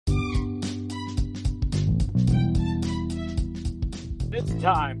It's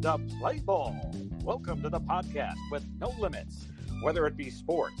time to play ball. Welcome to the podcast with no limits. Whether it be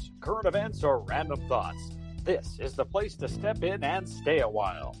sports, current events, or random thoughts, this is the place to step in and stay a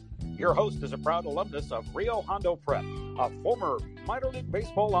while. Your host is a proud alumnus of Rio Hondo Prep, a former minor league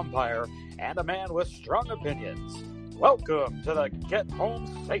baseball umpire, and a man with strong opinions. Welcome to the Get Home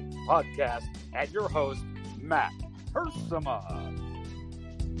Safe podcast and your host, Matt Hersema.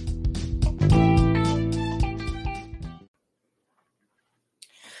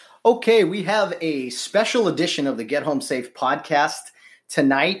 Okay, we have a special edition of the Get Home Safe podcast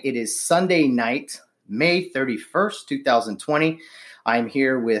tonight. It is Sunday night, May 31st, 2020. I'm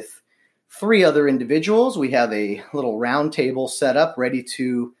here with three other individuals. We have a little round table set up ready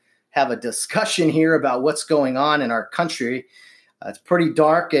to have a discussion here about what's going on in our country. It's a pretty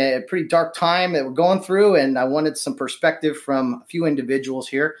dark time that we're going through, and I wanted some perspective from a few individuals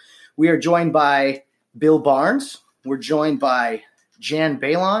here. We are joined by Bill Barnes. We're joined by Jan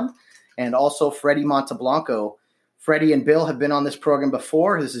Balon, and also Freddie Monteblanco. Freddie and Bill have been on this program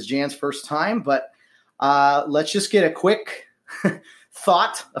before. This is Jan's first time, but let's just get a quick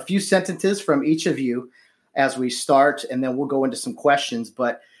thought, a few sentences from each of you as we start, and then we'll go into some questions.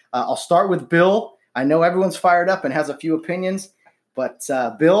 But I'll start with Bill. I know everyone's fired up and has a few opinions, but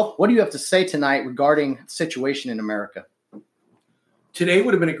Bill, what do you have to say tonight regarding the situation in America? Today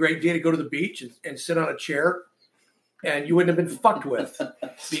would have been a great day to go to the beach and sit on a chair, and you wouldn't have been fucked with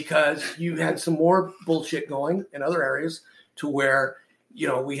because you had some more bullshit going in other areas to where, you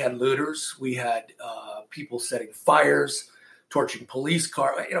know, we had looters, we had people setting fires, torching police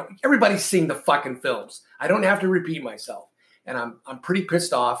cars. You know, everybody's seen the fucking films. I don't have to repeat myself. And I'm pretty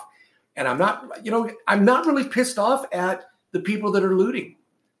pissed off. And I'm not really pissed off at the people that are looting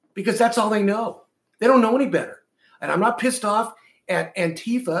because that's all they know. They don't know any better. And I'm not pissed off at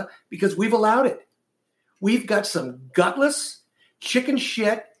Antifa because we've allowed it. We've got some gutless, chicken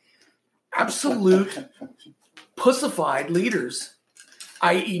shit, absolute pussified leaders,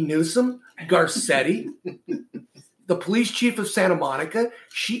 i.e. Newsom, Garcetti, the police chief of Santa Monica.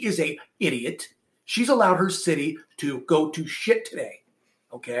 She is a idiot. She's allowed her city to go to shit today,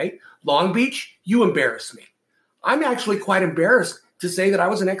 okay? Long Beach, you embarrass me. I'm actually quite embarrassed to say that I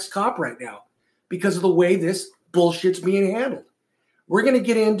was an ex-cop right now because of the way this bullshit's being handled. We're going to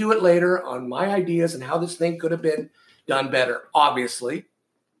get into it later on my ideas and how this thing could have been done better, obviously,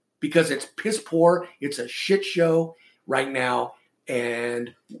 because it's piss poor. It's a shit show right now.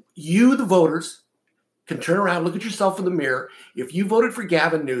 And you, the voters, can turn around, look at yourself in the mirror. If you voted for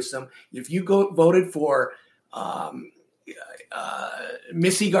Gavin Newsom, if you voted for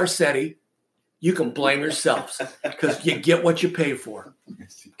Missy Garcetti, you can blame yourselves because you get what you pay for.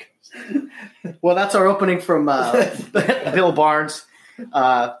 Well, that's our opening from Bill Barnes.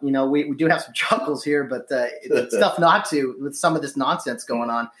 We do have some chuckles here, but it's tough not to with some of this nonsense going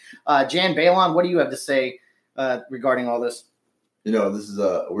on. Jan Balon, what do you have to say regarding all this? You know, this is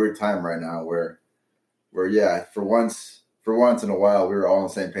a weird time right now where yeah, for once in a while, we were all on the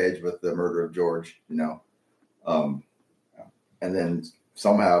same page with the murder of George, you know, and then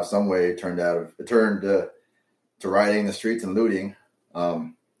somehow, some way, it turned to rioting the streets and looting.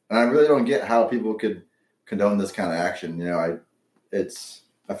 And I really don't get how people could condone this kind of action. You know, it's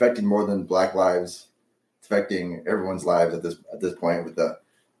affecting more than Black lives. It's affecting everyone's lives at this point with the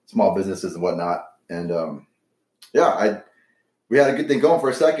small businesses and whatnot. And we had a good thing going for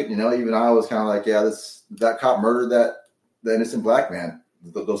a second. You know, even I was kind of like, yeah, that cop murdered the innocent Black man.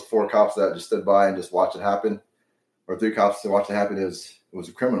 Those four cops that just stood by and just watched it happen, or three cops that watched it happen, it was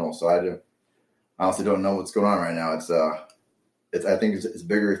a criminal. So I honestly don't know what's going on right now. I think it's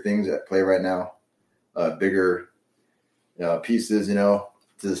bigger things at play right now, bigger pieces, you know,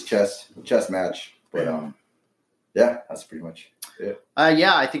 to this chess match. But that's pretty much it.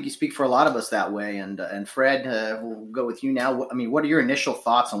 I think you speak for a lot of us that way. And Fred, we'll go with you now. I mean, what are your initial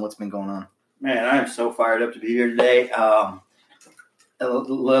thoughts on what's been going on? Man, I'm so fired up to be here today.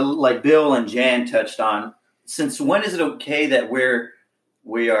 Like Bill and Jan touched on, since when is it okay that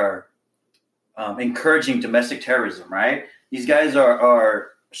we are encouraging domestic terrorism, right? These guys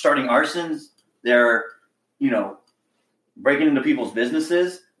are starting arsons. They're, breaking into people's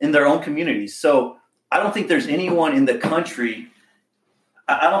businesses in their own communities. So I don't think there's anyone in the country.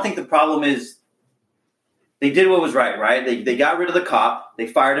 I don't think the problem is they did what was right? They got rid of the cop. They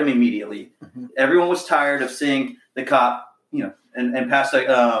fired him immediately. Mm-hmm. Everyone was tired of seeing the cop, and past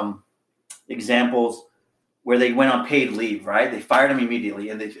examples where they went on paid leave, right? They fired him immediately,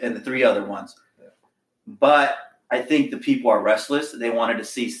 and the three other ones. Yeah. But I think the people are restless. They wanted to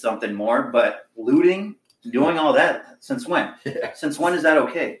see something more. But looting, doing all that, since when? Yeah. Since when is that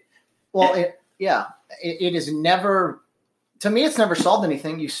okay? Well, it is never to me, it's never solved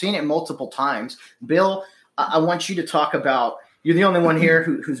anything. You've seen it multiple times. Bill, I want you to talk about, you're the only one here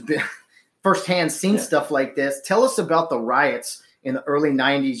who's been firsthand seen stuff like this. Tell us about the riots in the early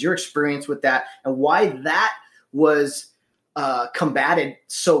 90s, your experience with that, and why that was combated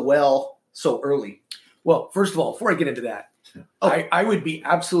so well so early. Well, first of all, before I get into that, I would be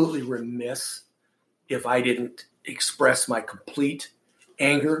absolutely remiss if I didn't express my complete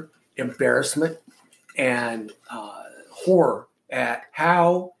anger, embarrassment, and horror at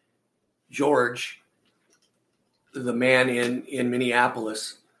how George, the man in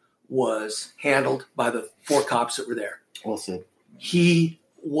Minneapolis, was handled by the 4 cops that were there. Well said. He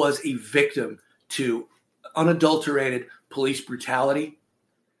was a victim to unadulterated police brutality.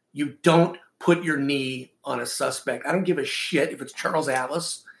 You don't put your knee on a suspect. I don't give a shit if it's Charles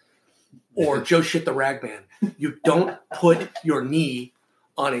Atlas or Joe Shit the Ragman. You don't put your knee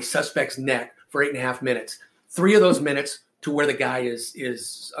on a suspect's neck for 8.5 minutes. 3 of those minutes to where the guy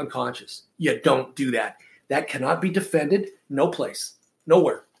is unconscious. You don't do that. That cannot be defended. No place.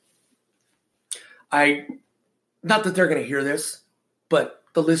 Nowhere. Not that they're going to hear this, but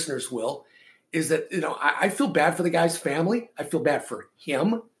the listeners will, is that, I feel bad for the guy's family. I feel bad for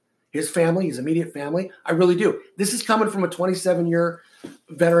him, his family, his immediate family. I really do. This is coming from a 27-year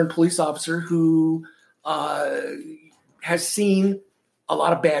veteran police officer who has seen a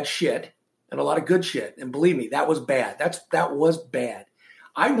lot of bad shit and a lot of good shit. And believe me, that was bad. That was bad.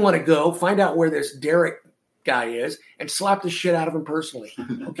 I want to go find out where this Derek guy is and slap the shit out of him personally.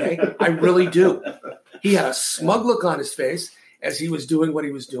 Okay? I really do. He had a smug look on his face as he was doing what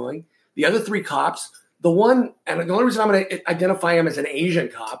he was doing. The other 3 cops, the only reason I'm going to identify him as an Asian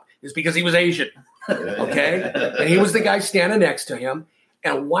cop is because he was Asian. Okay? And he was the guy standing next to him.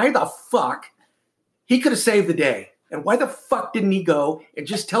 And why the fuck, he could have saved the day. And why the fuck didn't he go and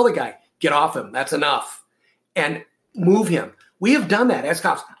just tell the guy, get off him, that's enough, and move him? We have done that as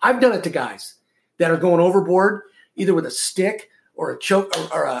cops. I've done it to guys that are going overboard, either with a stick or a choke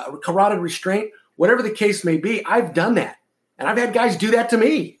or a carotid restraint, whatever the case may be. I've done that. And I've had guys do that to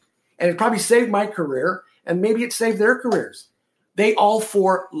me. And it probably saved my career, and maybe it saved their careers. They all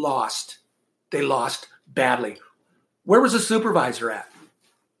 4 lost. They lost badly. Where was the supervisor at?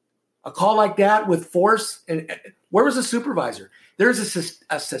 A call like that with force, and where was the supervisor? There's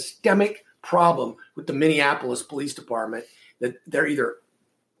a systemic problem with the Minneapolis Police Department that they're either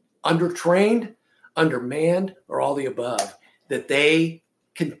undertrained, undermanned, or all the above, that they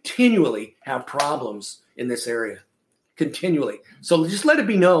continually have problems in this area. Continually. So just let it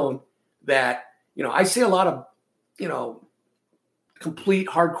be known that, I say a lot of, complete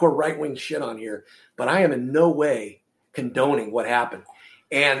hardcore right-wing shit on here, but I am in no way condoning what happened.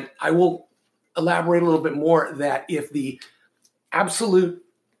 And I will elaborate a little bit more that if the absolute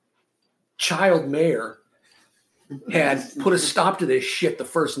child mayor had put a stop to this shit the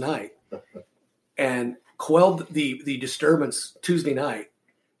first night and quelled the disturbance Tuesday night,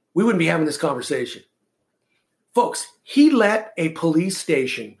 we wouldn't be having this conversation. Folks, he let a police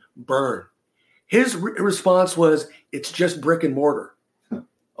station burn. His response was, it's just brick and mortar.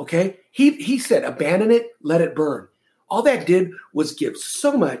 Okay? He said, abandon it, let it burn. All that did was give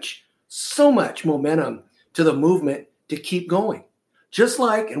so much momentum to the movement to keep going. Just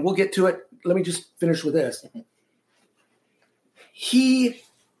like, and we'll get to it, let me just finish with this. He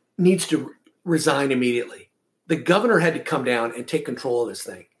needs to resign immediately. The governor had to come down and take control of this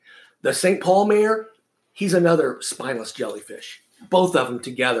thing. The St. Paul mayor, he's another spineless jellyfish. Both of them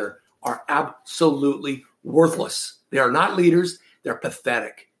together are absolutely worthless. They are not leaders. They're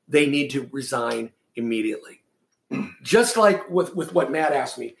pathetic. They need to resign immediately. Just like with what Matt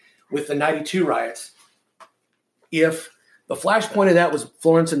asked me with the 92 riots, if the flashpoint of that was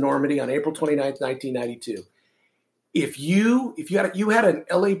Florence and Normandy on April 29th, 1992, if you had an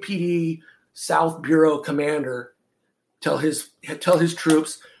LAPD South Bureau commander tell his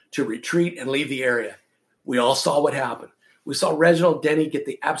troops to retreat and leave the area, we all saw what happened. We saw Reginald Denny get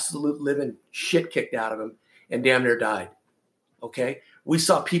the absolute living shit kicked out of him and damn near died. Okay? We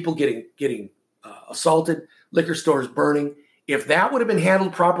saw people getting assaulted, liquor stores burning. If that would have been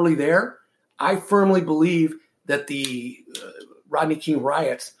handled properly there, I firmly believe that the Rodney King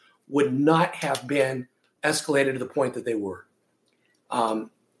riots would not have been escalated to the point that they were.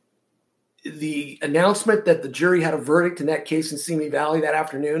 The announcement that the jury had a verdict in that case in Simi Valley that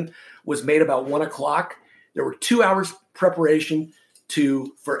afternoon was made about 1:00. There were 2 hours preparation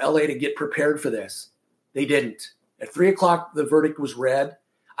for LA to get prepared for this. They didn't. At 3:00, the verdict was read.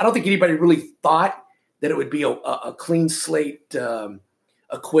 I don't think anybody really thought that it would be a clean slate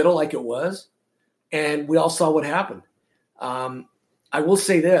acquittal like it was. And we all saw what happened. I will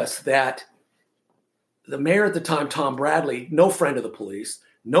say this, that the mayor at the time, Tom Bradley, no friend of the police,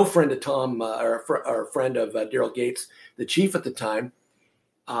 no friend of Tom or friend of Daryl Gates, the chief at the time,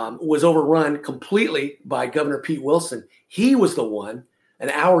 was overrun completely by Governor Pete Wilson. He was the one, an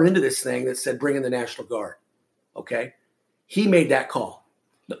hour into this thing, that said, bring in the National Guard. Okay? He made that call.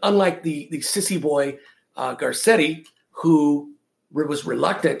 Unlike the sissy boy Garcetti, who was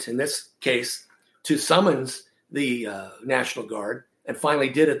reluctant in this case to summons the National Guard and finally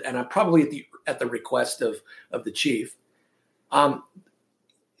did it, and probably at the request of the chief.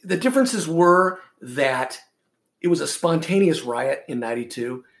 The differences were that it was a spontaneous riot in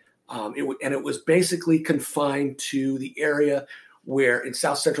 92. And it was basically confined to the area where, in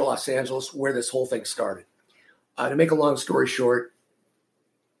South Central Los Angeles, where this whole thing started. To make a long story short,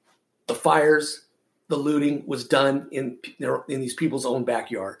 the fires, the looting was done in these people's own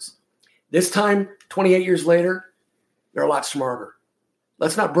backyards. This time, 28 years later, they're a lot smarter.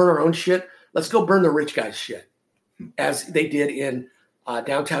 Let's not burn our own shit. Let's go burn the rich guy's shit, as they did in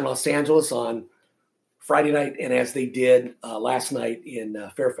downtown Los Angeles on Friday night, and as they did last night in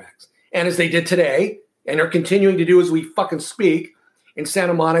Fairfax, and as they did today, and are continuing to do as we fucking speak in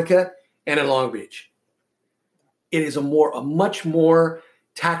Santa Monica and in Long Beach. It is a much more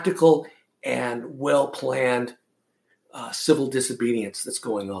tactical and well-planned civil disobedience that's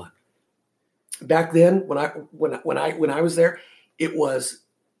going on. Back then, when I was there, it was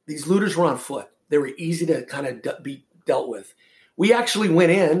these looters were on foot. They were easy to kind of be dealt with. We actually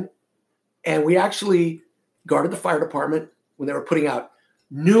went in and we actually guarded the fire department when they were putting out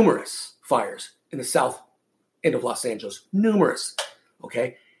numerous fires in the south end of Los Angeles. Numerous.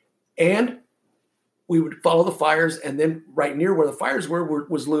 Okay. And we would follow the fires, and then right near where the fires were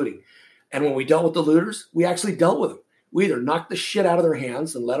was looting. And when we dealt with the looters, we actually dealt with them. We either knocked the shit out of their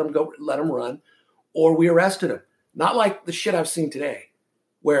hands and let them run, or we arrested them. Not like the shit I've seen today,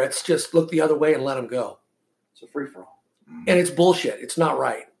 where it's just look the other way and let them go. It's a free for all, and it's bullshit. It's not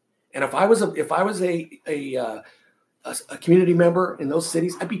right. And if I was a community member in those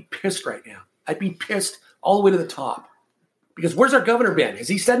cities, I'd be pissed right now. I'd be pissed all the way to the top. Because where's our governor been? Has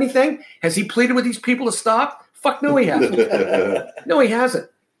he said anything? Has he pleaded with these people to stop? Fuck no, he hasn't. No, he hasn't.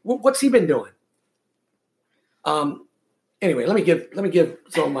 What's he been doing? Anyway, let me give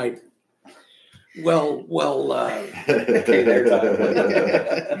some of my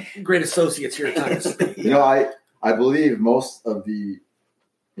great associates here time to speak. You know, I believe most of the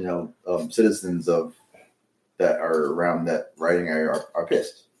citizens of that are around that writing area are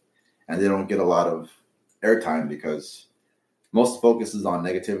pissed, and they don't get a lot of airtime because most focus is on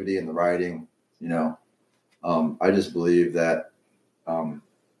negativity in the writing. I just believe that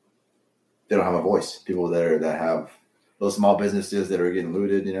they don't have a voice. People that have those small businesses that are getting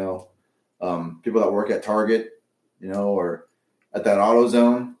looted, people that work at Target, or at that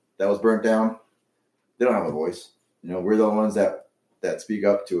AutoZone that was burnt down, they don't have a voice. We're the ones that speak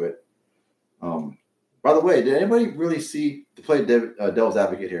up to it. By the way, did anybody really see, to play devil's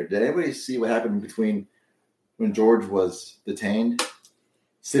advocate here, did anybody see what happened between when George was detained,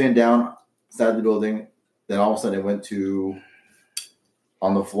 sitting down inside the building, then all of a sudden it went to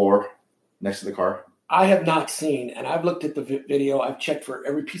on the floor next to the car? I have not seen, and I've looked at the video. I've checked for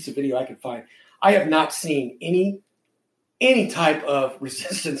every piece of video I could find. I have not seen any type of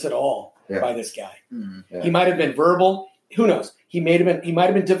resistance at all by this guy. Mm-hmm. Yeah. He might have been verbal. Who knows? He might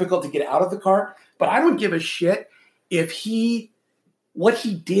have been difficult to get out of the car. But I don't give a shit if what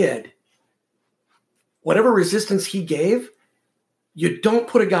he did, whatever resistance he gave. You don't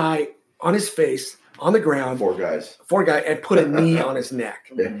put a guy on his face on the ground. Four guys, and put a knee on his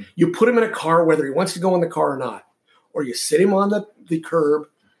neck. Yeah. You put him in a car, whether he wants to go in the car or not, or you sit him on the curb.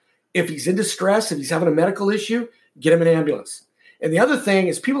 If he's in distress, if he's having a medical issue, get him an ambulance. And the other thing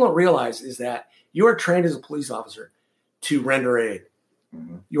is, people don't realize is that you are trained as a police officer to render aid.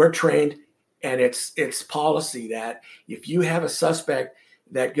 Mm-hmm. You are trained, and it's policy that if you have a suspect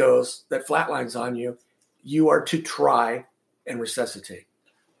that flatlines on you, you are to try and resuscitate.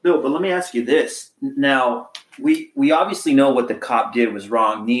 Bill, but let me ask you this. Now, we obviously know what the cop did was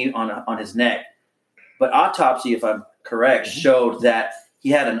wrong, knee on his neck. But autopsy, if I'm correct, showed that he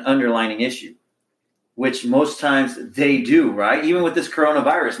had an underlying issue, which most times they do, right? Even with this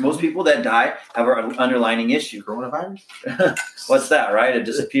coronavirus, most people that die have an underlying issue. Coronavirus? What's that, right? It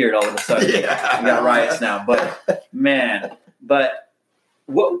disappeared all of a sudden. Yeah. We got riots now. But, man,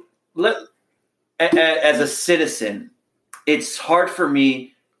 as a citizen, it's hard for me.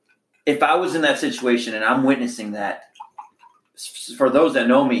 If I was in that situation and I'm witnessing that, for those that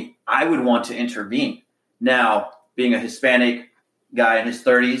know me, I would want to intervene. Now, being a Hispanic guy in his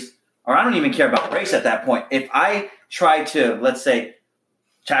 30s, or I don't even care about race at that point. If I try to, let's say,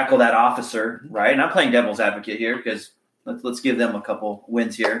 tackle that officer, right? And I'm playing devil's advocate here because let's give them a couple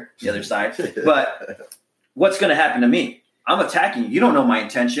wins here, the other side. But what's going to happen to me? I'm attacking you. You don't know my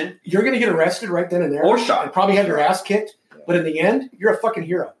intention. You're going to get arrested right then and there. Or shot. And probably have your ass kicked. But in the end, you're a fucking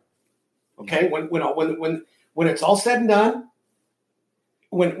hero. Okay? When it's all said and done,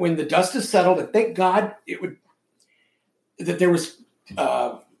 when the dust is settled, and thank God that there was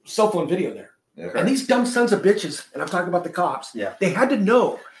cell phone video there. Yeah. And these dumb sons of bitches, and I'm talking about the cops, Yeah. they had to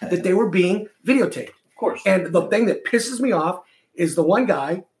know that they were being videotaped. Of course. And the thing that pisses me off is the one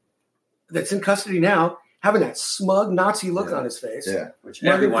guy that's in custody now having that smug Nazi look on his face. Yeah. Which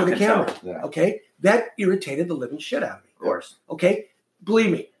Looking everyone for the can tell. camera. Yeah. Okay? That irritated the living shit out of me. Of course. Okay? Believe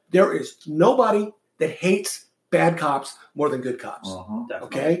me, there is nobody that hates bad cops more than good cops. Definitely.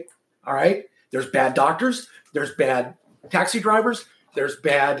 Okay? All right? There's bad doctors. There's bad taxi drivers. There's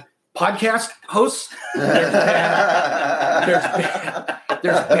bad podcast hosts. There's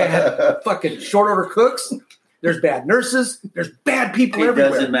bad fucking short order cooks. There's bad nurses. There's bad people It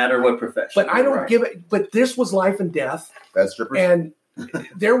everywhere. doesn't matter what profession. But I don't Right. give it. But this was life and death, Bad strippers. and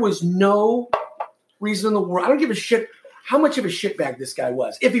there was no reason in the world. I don't give a shit how much of a shitbag this guy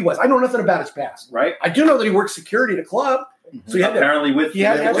was. If he was, I know nothing about his past. Right? I do know that he worked security at a club, so he had to, Apparently with he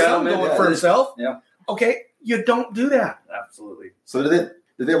had to have something gentlemen. going for himself. Yeah. Okay, you don't do that. Absolutely. So did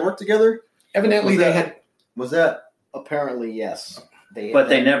they work together? Evidently, Was they that- had. Was that Apparently, yes. But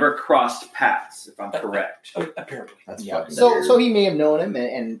they never crossed paths, if I'm correct. Apparently. that's Yeah. fucking So weird. so he may have known him,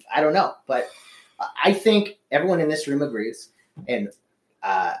 and I don't know, but I think everyone in this room agrees, and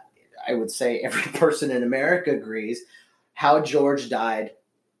I would say every person in America agrees. How George died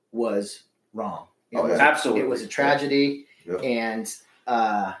was wrong. It Oh, was, yeah. Absolutely. It was a tragedy, Yep. and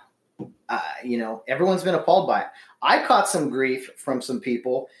everyone's been appalled by it. I caught some grief from some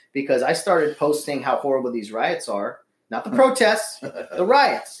people because I started posting how horrible these riots are. Not the protests, the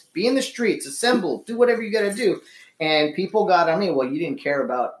riots. Be in the streets, assemble, do whatever you got to do. And people got on me, well, you didn't care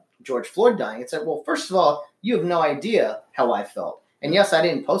about George Floyd dying. It's like, well, first of all, you have no idea how I felt. And yes, I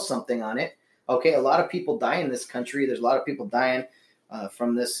didn't post something on it. Okay, a lot of people die in this country. There's a lot of people dying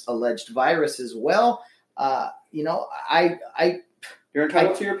from this alleged virus as well. You're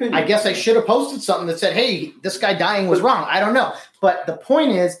entitled to your opinion. I guess I should have posted something that said, hey, this guy dying was wrong. I don't know. But the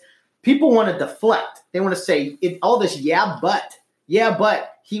point is, people want to deflect. They want to say, all this, yeah, but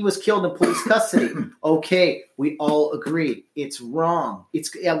he was killed in police custody. Okay, we all agree. It's wrong.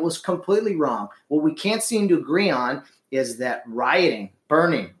 It was completely wrong. What we can't seem to agree on is that rioting,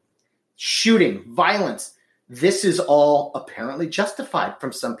 burning, shooting, violence, this is all apparently justified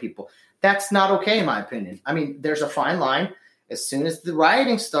from some people. That's not okay, in my opinion. I mean, there's a fine line. As soon as the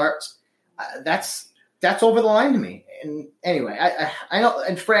rioting starts, that's over the line to me. And anyway, I know.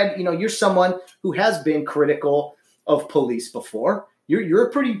 And Fred, you're someone who has been critical of police before. You're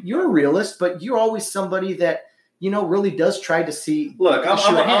a realist, but you're always somebody that really does try to see. Look, I'm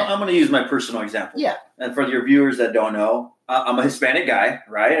issue ahead. going to use my personal example. Yeah. And for your viewers that don't know, I'm a Hispanic guy,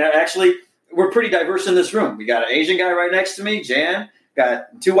 right? And actually, we're pretty diverse in this room. We got an Asian guy right next to me, Jan.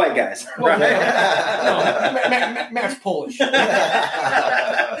 Got two white guys. Well, Right? Matt's Polish. Yeah.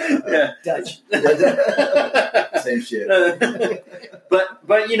 Dutch. Same shit. but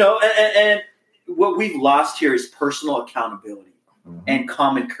and what we've lost here is personal accountability and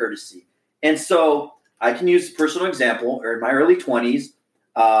common courtesy. And so I can use a personal example. Or in my early 20s,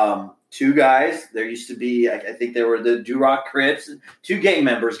 two guys, there used to be, I think they were the Duroc Crips, two gang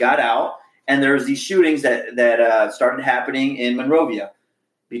members got out, and there was these shootings that started happening in Monrovia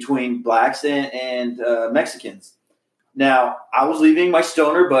between blacks and Mexicans. Now, I was leaving my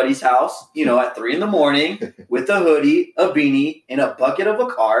stoner buddy's house, at 3 a.m. with a hoodie, a beanie, and a bucket of a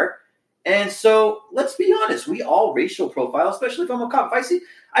car. And so, let's be honest, we all racial profile, especially if I'm a cop.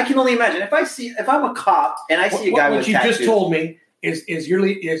 I can only imagine if I'm a cop and I see a guy with what you tattoos. just told me is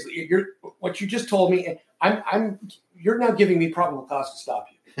what you just told me. You're now giving me probable cause to stop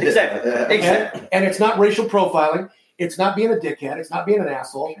you. Exactly. And it's not racial profiling. It's not being a dickhead. It's not being an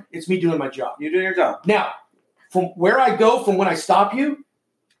asshole. It's me doing my job. You're doing your job. Now, from where I go from when I stop you,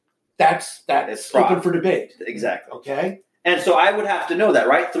 that's open for debate. Exactly. Okay? And so I would have to know that,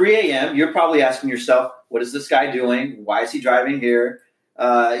 right? 3 a.m., you're probably asking yourself, what is this guy doing? Why is he driving here?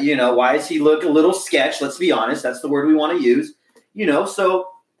 Why does he look a little sketch? Let's be honest. That's the word we want to use.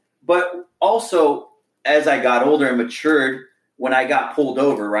 But also, as I got older and matured, when I got pulled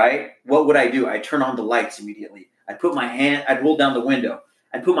over, right, what would I do? I'd turn on the lights immediately. I'd roll down the window.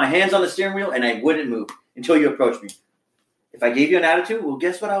 I'd put my hands on the steering wheel, and I wouldn't move until you approached me. If I gave you an attitude, well,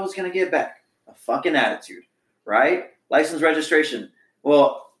 guess what I was going to get back? A fucking attitude, right? License registration.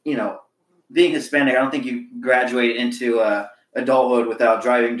 Well, being Hispanic, I don't think you graduated into adulthood without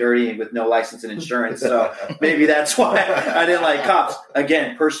driving dirty and with no license and insurance. So maybe that's why I didn't like cops.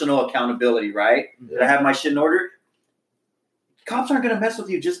 Again, personal accountability, right? Did I have my shit in order? Cops aren't going to mess with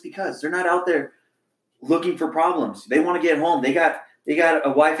you just because. They're not out there looking for problems. They want to get home. They got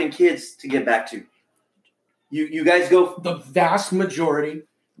a wife and kids to get back to. You guys go. The vast majority,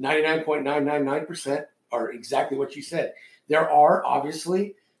 99.999%, are exactly what you said. There are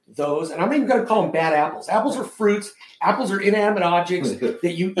obviously those, and I'm not even going to call them bad apples. Apples are fruits. Apples are inanimate objects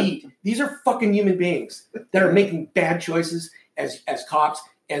that you eat. These are fucking human beings that are making bad choices as cops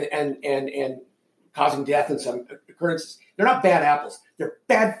and causing death in some occurrences. They're not bad apples. They're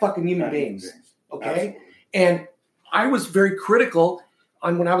bad fucking human beings. Okay? Absolutely. And I was very critical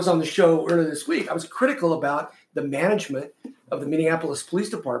when I was on the show earlier this week. I was critical about the management of the Minneapolis Police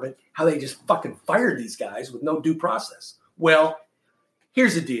Department, how they just fucking fired these guys with no due process. Well,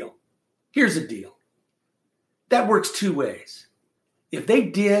 here's the deal. That works two ways. If they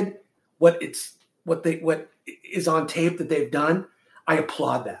did what is on tape that they've done, I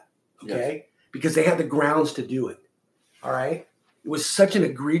applaud that. Okay? Yes. Because they had the grounds to do it. All right? It was such an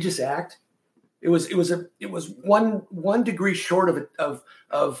egregious act. It was one degree short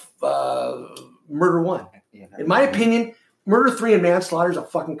of murder one. In my opinion, murder 3 and manslaughter is a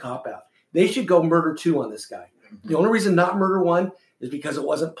fucking cop out. They should go murder 2 on this guy. Mm-hmm. The only reason not murder 1 is because it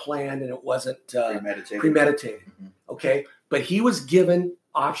wasn't planned and it wasn't premeditated. Mm-hmm. Okay, but he was given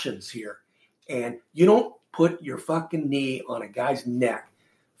options here, and you don't put your fucking knee on a guy's neck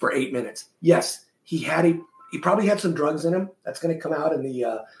for 8 minutes. Yes, he probably had some drugs in him. That's going to come out in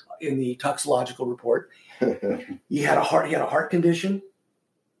the toxicological report. He had a heart condition.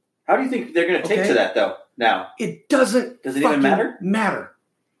 How do you think they're going to take to that though? Now it doesn't. Does it even matter?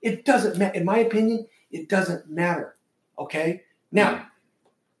 It doesn't matter. In my opinion, it doesn't matter. Okay. Now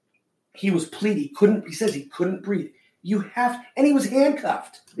he was pleading. He says he couldn't breathe. And he was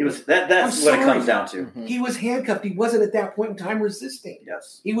handcuffed. He was that's what it comes down to. Mm-hmm. He was handcuffed. He wasn't at that point in time resisting.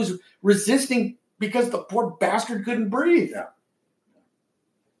 Yes. He was resisting because the poor bastard couldn't breathe. Yeah.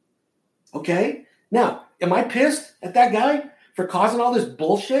 Okay. Now, am I pissed at that guy for causing all this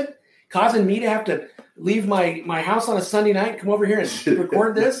bullshit? Causing me to have to leave my house on a Sunday night and come over here and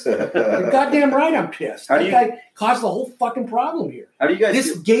record this? You're goddamn right I'm pissed. That guy caused the whole fucking problem here. How do you guys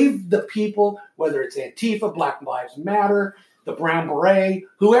This gave the people, whether it's Antifa, Black Lives Matter, the Brown Beret,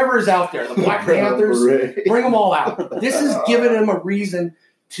 whoever's out there, the Black Panthers, bring them all out. This has given them a reason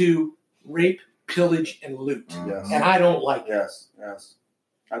to rape, pillage, and loot. Yes. And I don't like it. Yes.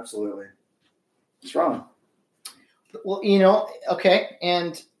 Absolutely. What's wrong? Well, okay,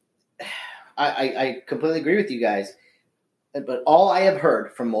 and I completely agree with you guys. But all I have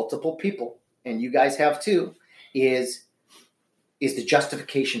heard from multiple people, and you guys have too, is the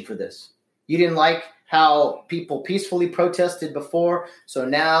justification for this. You didn't like how people peacefully protested before, so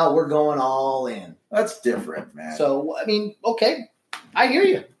now we're going all in. That's different, man. So, I mean, okay, I hear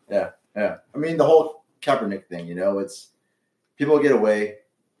you. Yeah. I mean, the whole Kaepernick thing, it's people get away,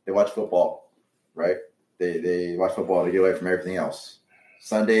 they watch football, right? They watch football to get away from everything else.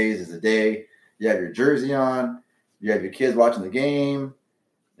 Sundays is a day. You have your jersey on. You have your kids watching the game.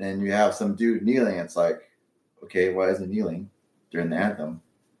 And you have some dude kneeling. It's like, okay, why isn't he kneeling during the anthem?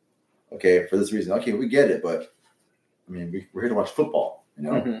 Okay, for this reason. Okay, we get it. But, I mean, we're here to watch football,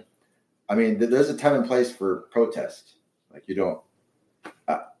 Mm-hmm. I mean, there's a time and place for protest. Like, you don't.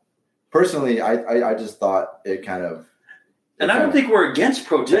 Personally, I just thought it kind of. And I don't think we're against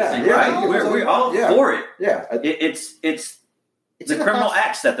protesting, right? We're all for it. Yeah. It's the criminal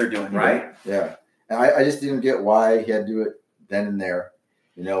acts that they're doing, right? Yeah. And I just didn't get why he had to do it then and there.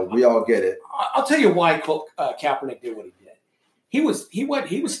 We all get it. I'll tell you why Kaepernick did what he did. He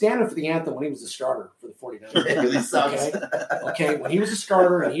was standing for the anthem when he was the starter for the 49ers. It really sucks. Okay. When he was a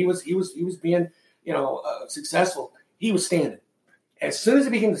starter and he was being, successful, he was standing. As soon as he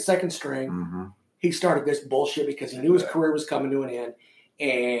became the second string, he started this bullshit because he knew his career was coming to an end.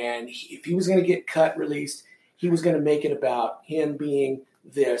 And if he was going to get released, he was going to make it about him being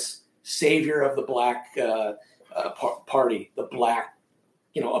this savior of the black party, the black,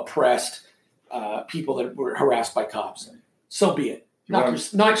 oppressed people that were harassed by cops. So be it.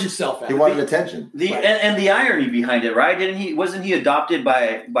 Knock yourself out. He wanted attention. And the irony behind it, right? Wasn't he adopted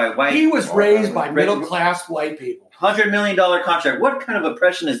by white? He was raised by middle class white people. $100 million contract. What kind of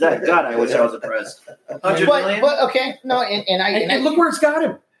oppression is that? God, I wish I was oppressed. $100 million? But okay, no, and look where it's got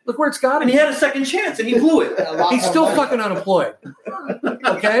him. Look where it's got him. And he had a second chance, and he blew it. He's still fucking unemployed.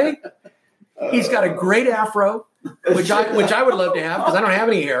 Okay, he's got a great afro, which I would love to have because I don't have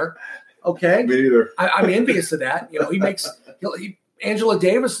any hair. Okay, me neither. I'm envious of that. Angela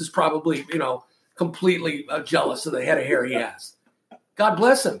Davis is probably completely jealous of the head of hair he has. God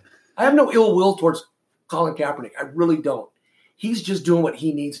bless him. I have no ill will towards Colin Kaepernick. I really don't. He's just doing what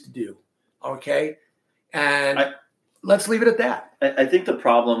he needs to do. Okay? And let's leave it at that. I think the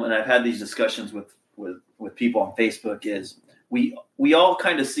problem, and I've had these discussions with people on Facebook, is we all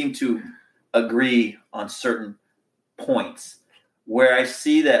kind of seem to agree on certain points. Where I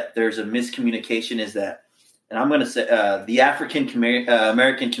see that there's a miscommunication is that, and I'm going to say the African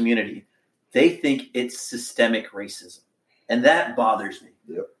American community, they think it's systemic racism. And that bothers me.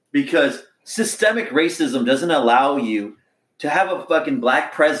 Yep. Because systemic racism doesn't allow you to have a fucking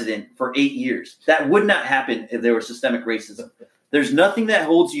black president for 8 years. That would not happen if there was systemic racism. There's nothing that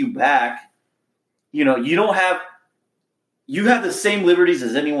holds you back. You know, you have the same liberties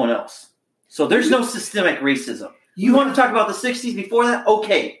as anyone else. So there's no systemic racism. You want to talk about the 60s before that?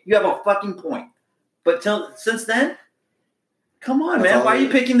 Okay, you have a fucking point. But since then, come on, man. Why are you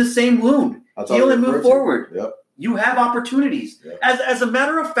picking the same wound? Heal and move forward. Yep. You have opportunities. Yep. As a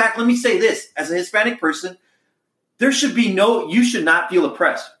matter of fact, let me say this. As a Hispanic person, you should not feel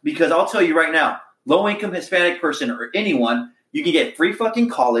oppressed. Because I'll tell you right now, low-income Hispanic person or anyone, you can get free fucking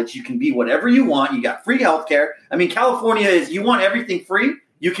college. You can be whatever you want. You got free healthcare. I mean, California you want everything free,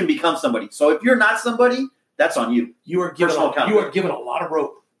 you can become somebody. So if you're not somebody, that's on you. You are given a lot of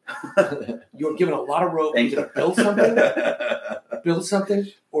rope. You are given a lot of rope either to build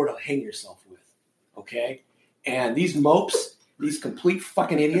something, or to hang yourself with. Okay? And these mopes, these complete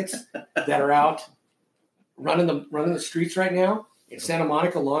fucking idiots that are out running the streets right now in Santa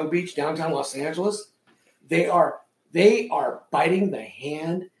Monica, Long Beach, downtown Los Angeles, they are biting the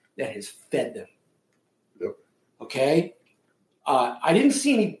hand that has fed them. Yep. Okay? I didn't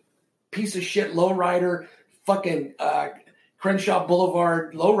see any piece of shit lowrider fucking Crenshaw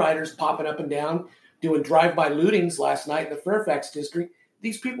Boulevard lowriders popping up and down doing drive-by lootings last night in the Fairfax district.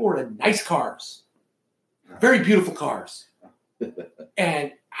 These people were in nice cars. Very beautiful cars.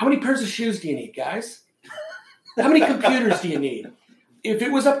 And how many pairs of shoes do you need, guys? How many computers do you need? If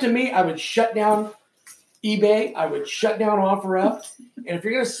it was up to me, I would shut down eBay. I would shut down OfferUp. And if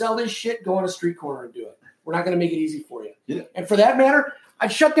you're going to sell this shit, go on a street corner and do it. We're not going to make it easy for you. Yeah. And for that matter,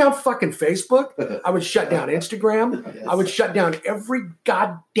 I'd shut down fucking Facebook. I would shut down Instagram. Yes. I would shut down every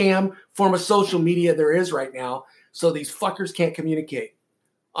goddamn form of social media there is right now so these fuckers can't communicate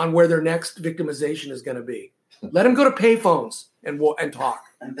on where their next victimization is going to be. Let them go to payphones and talk,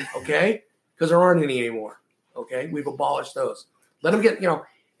 okay? Because there aren't any anymore, okay? We've abolished those. Let them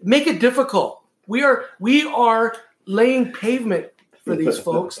make it difficult. We are laying pavement for these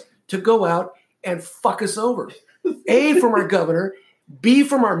folks to go out and fuck us over. A, from our governor, B,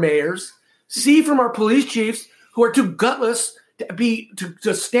 from our mayors, C, from our police chiefs who are too gutless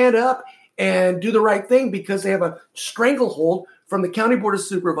to stand up and do the right thing because they have a stranglehold from the county board of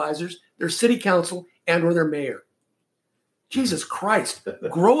supervisors, their city council, and or their mayor. Jesus Christ,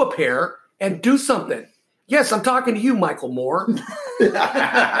 grow a pair and do something. Yes, I'm talking to you, Michael Moore.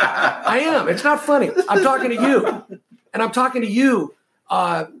 I am. It's not funny. I'm talking to you. And I'm talking to you,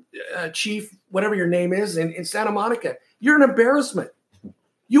 Chief, whatever your name is, in Santa Monica. You're an embarrassment.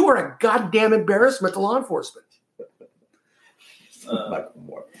 You are a goddamn embarrassment to law enforcement. Michael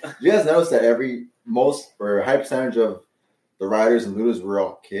Moore. You guys notice that a high percentage of the riders and looters were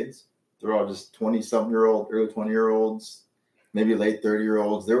all kids? They're all just 20-something-year-old, early 20-year-olds, maybe late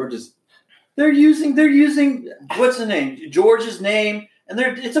 30-year-olds. They're using what's the name? George's name, and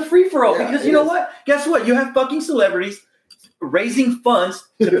it's a free-for-all because you know what? Guess what? You have fucking celebrities raising funds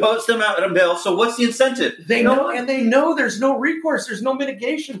to post them out at a bill. So what's the incentive? They know there's no recourse, there's no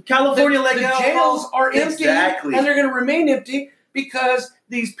mitigation. California the jails are empty, exactly. And they're going to remain empty because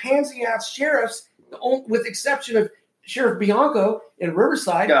these pansy-ass sheriffs, with exception of Sheriff Bianco in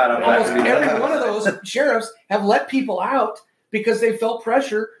Riverside, almost every one of those sheriffs have let people out because they felt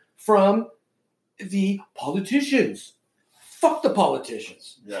pressure from the politicians. Fuck the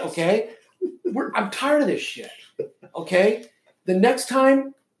politicians. Yes. Okay? I'm tired of this shit. Okay? The next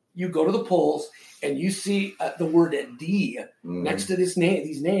time you go to the polls and you see the word D next to these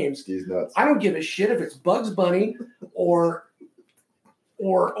names, I don't give a shit if it's Bugs Bunny or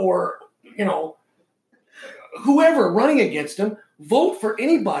whoever running against him. Vote for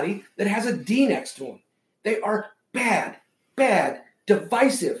anybody that has a D next to him. They are bad,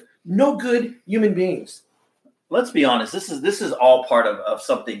 divisive, no good human beings. Let's be honest. This is all part of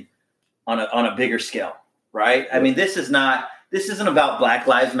something on a bigger scale, right? I mean, this isn't about Black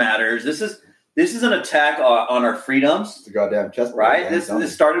Lives Matters. This is an attack on our freedoms. It's a goddamn chess, right?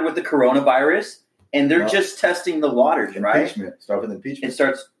 This started with the coronavirus, and they're just testing the waters, right? Start with impeachment.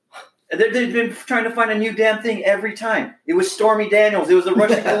 They've been trying to find a new damn thing every time. It was Stormy Daniels. It was a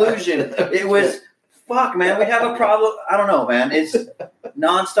Russian collusion. It was fuck, man? We have a problem. I don't know, man. It's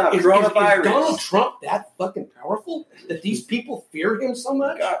nonstop coronavirus. Is Donald Trump that fucking powerful that these people fear him so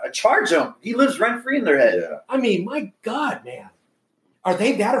much? God, charge him. He lives rent free in their head. Yeah. I mean, my God, man. Are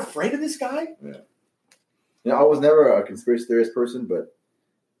they that afraid of this guy? Yeah. You know, I was never a conspiracy theorist person, but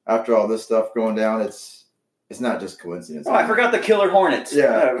after all this stuff going down, it's not just coincidence. Oh, I forgot the killer hornets.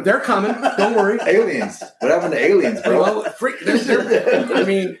 Yeah. They're coming. Don't worry. Aliens. What happened to aliens, bro? Well, I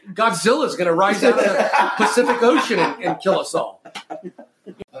mean, Godzilla's going to rise out of the Pacific Ocean and kill us all.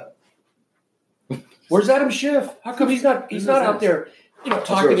 Where's Adam Schiff? How come he's not out there,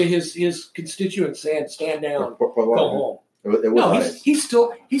 talking to his constituents saying, "Stand down, go home"? No, he's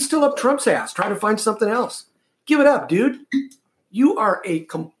still up Trump's ass, trying to find something else. Give it up, dude. You are a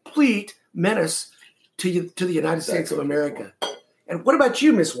complete menace to the United States of America. And what about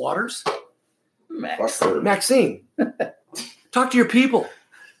you, Miss Waters? Maxine. Talk to your people.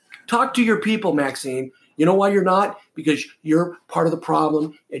 Talk to your people, Maxine. You know why you're not? Because you're part of the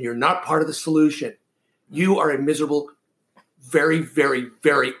problem and you're not part of the solution. You are a miserable, very, very,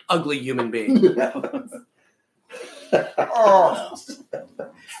 very ugly human being. Oh.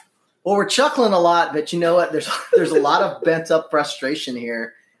 Well, we're chuckling a lot, but you know what? There's a lot of bent up frustration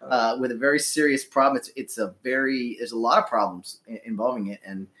here with a very serious problem. There's a lot of problems involving it,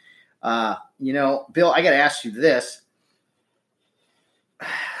 and Bill, I got to ask you this: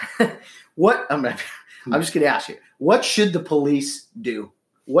 I'm just going to ask you, what should the police do?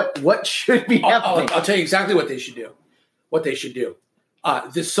 What should be happening? I'll tell you exactly what they should do. What they should do.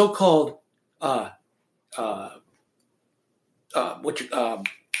 This so-called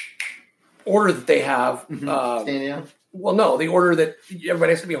order that they have. Well, no, the order that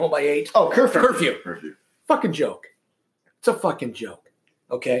everybody has to be home by 8. Oh, curfew. Fucking joke. It's a fucking joke.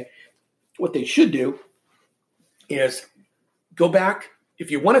 Okay? What they should do is go back.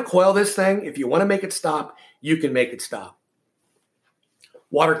 If you want to coil this thing, if you want to make it stop, you can make it stop.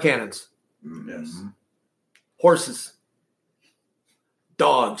 Water cannons. Yes. Horses.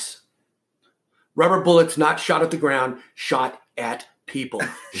 Dogs. Rubber bullets not shot at the ground, shot at people,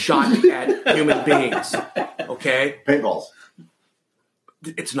 shot at human beings. Okay? Paintballs.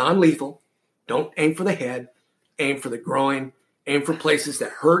 It's non-lethal. Don't aim for the head. Aim for the groin. Aim for places that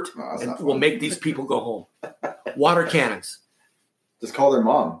hurt and will make these people go home. Water cannons. Just call their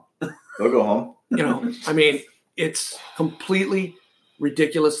mom. They'll go home. I mean, it's completely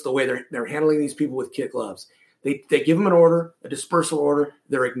ridiculous the way they're handling these people with kid gloves. They give them an order, a dispersal order.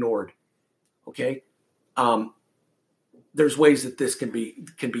 They're ignored. Okay? There's ways that this can be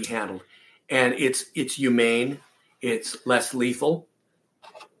handled, and it's humane, it's less lethal,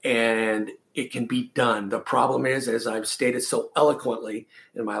 and it can be done. The problem is, as I've stated so eloquently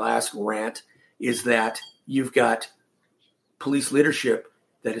in my last rant, is that you've got police leadership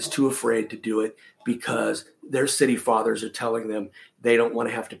that is too afraid to do it because their city fathers are telling them they don't want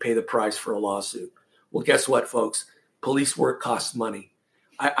to have to pay the price for a lawsuit. Well, guess what, folks? Police work costs money.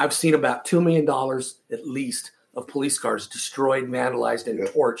 I've seen about $2 million at least of police cars destroyed, vandalized, and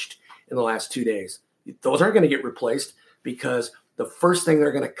torched in the last 2 days. Those aren't going to get replaced because the first thing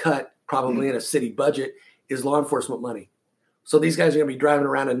they're going to cut probably in a city budget is law enforcement money. So these guys are going to be driving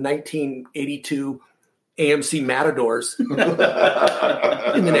around in 1982 AMC Matadors in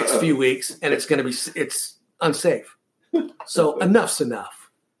the next few weeks, and it's unsafe. So enough's enough.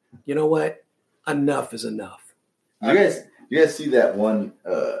 You know what? Enough is enough. You guys see that one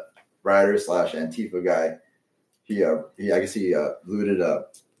rider / Antifa guy? I guess he looted a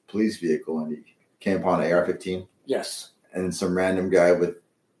police vehicle and he came upon an AR-15. Yes. And some random guy with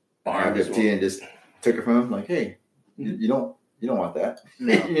an AR-15 and just took it from him. Like, hey, you don't want that.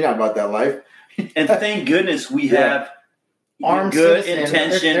 No. You're not about that life. And thank goodness we have armed good citizens.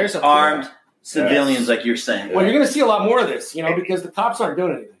 intention, There's armed civilians, like you're saying. Well, you're going to see a lot more of this, because the cops aren't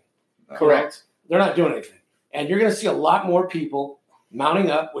doing anything. Correct. They're not doing anything. And you're going to see a lot more people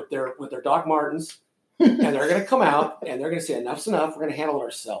mounting up with their Doc Martens, and they're going to come out and they're going to say, enough's enough, we're going to handle it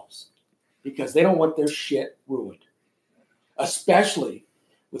ourselves. Because they don't want their shit ruined. Especially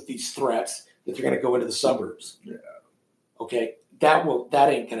with these threats that they're going to go into the suburbs. Yeah. Okay? That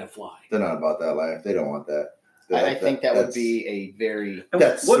ain't going to fly. They're not about that life. They don't want that. I think that would be a very...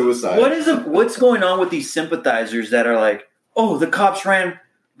 That's suicide. What's going on with these sympathizers that are like, oh, the cops ran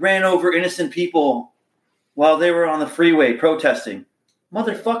over innocent people while they were on the freeway protesting?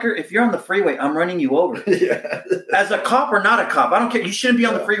 Motherfucker, if you're on the freeway, I'm running you over. Yeah. As a cop or not a cop, I don't care. You shouldn't be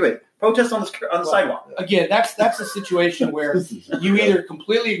on the freeway. Protest on the sidewalk. Again, that's a situation where you either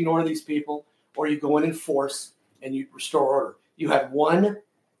completely ignore these people or you go in and force and you restore order. You had one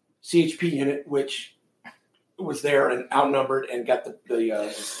CHP unit which was there and outnumbered and got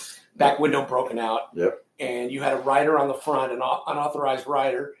the back window broken out. Yep. And you had a rider on the front, an unauthorized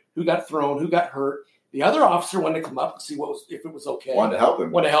rider who got thrown, who got hurt. The other officer wanted to come up and see if it was okay. Wanted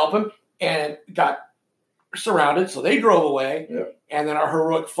to help him. And got surrounded, so they drove away. Yep. And then our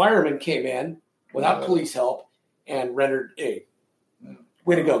heroic firemen came in without police help and rendered aid.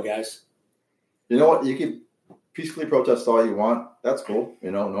 Way to go, guys. You know what? You can peacefully protest all you want. That's cool.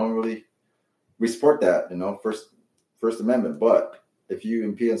 You know, no one really, we support that, you know, First Amendment. But if you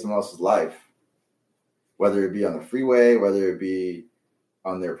impede on someone else's life, whether it be on the freeway, whether it be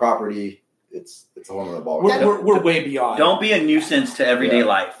on their property, it's a whole other ball. We're way beyond. Don't be a nuisance to everyday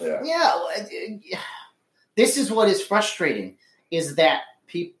life. Yeah. This is what is frustrating, is that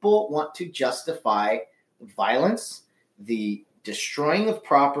people want to justify violence, the destroying of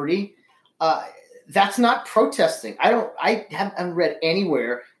property. That's not protesting. I haven't read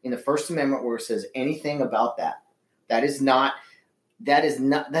anywhere in the First Amendment where it says anything about that. That is not,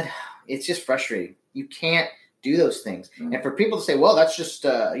 it's just frustrating. You can't do those things. Mm-hmm. And for people to say, well, that's just,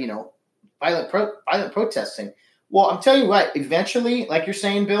 violent protesting. Well, I'm telling you what, eventually, like you're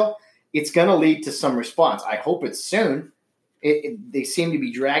saying, Bill, it's going to lead to some response. I hope it's soon. They seem to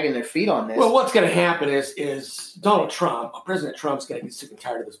be dragging their feet on this. Well, what's going to happen is Donald Trump, President Trump's going to get sick and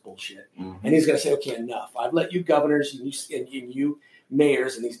tired of this bullshit. Mm-hmm. And he's going to say, okay, enough. I've let you governors and you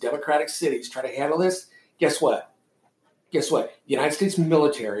mayors in these democratic cities try to handle this. Guess what? The United States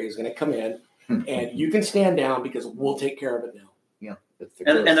military is going to come in and you can stand down because we'll take care of it now. Yeah.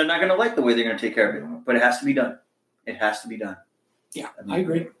 And they're not going to like the way they're going to take care of it, but it has to be done. It has to be done. Yeah, I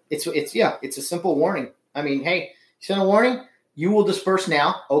agree. It's a simple warning. I mean, hey, you send a warning, you will disperse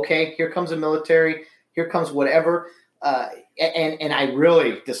now. Okay, here comes the military. Here comes whatever. And I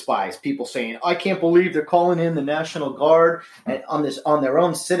really despise people saying, I can't believe they're calling in the National Guard on their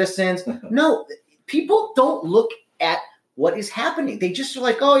own citizens. No, people don't look at what is happening. They just are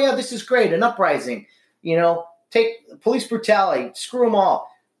like, oh, yeah, this is great, an uprising. You know, take police brutality, screw them all.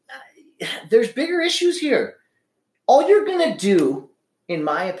 There's bigger issues here. All you're going to do, in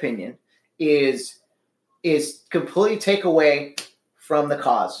my opinion, is completely take away from the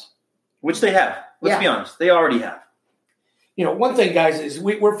cause. Which they have. Let's be honest. They already have. You know, one thing, guys, is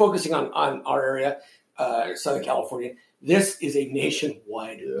we're focusing on our area, Southern California. This is a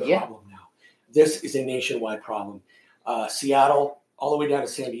nationwide problem now. This is a nationwide problem. Seattle, all the way down to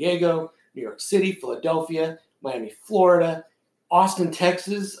San Diego, New York City, Philadelphia, Miami, Florida, Austin,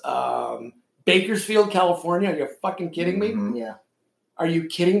 Texas, Bakersfield, California. Are you fucking kidding me? Mm-hmm. Yeah. Are you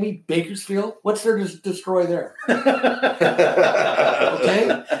kidding me? Bakersfield? What's there to destroy there? Okay?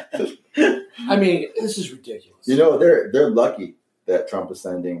 I mean, this is ridiculous. You know, they're lucky that Trump is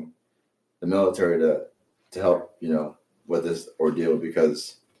sending the military to help, you know, with this ordeal,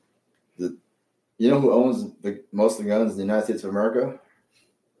 because you know who owns most of the guns in the United States of America?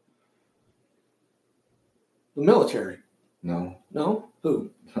 The military. No.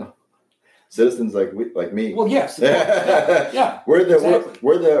 Who? Citizens like me. Well, yes. Yeah. We're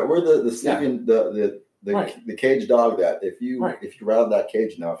the sleeping the cage dog that if you rattle that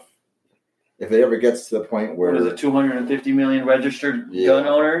cage enough, if it ever gets to the point where there's 250 million registered gun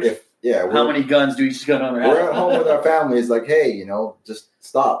owners. How many guns do each gun owner have? We're at home with our families, like, hey, you know, just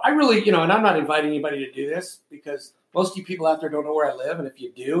stop. I really, and I'm not inviting anybody to do this because most of you people out there don't know where I live, and if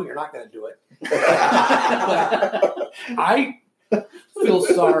you do, you're not going to do it. But I feel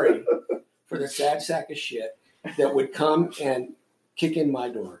sorry for the sad sack of shit that would come and kick in my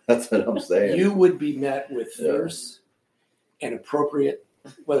door. That's what I'm saying. You would be met with fierce and appropriate,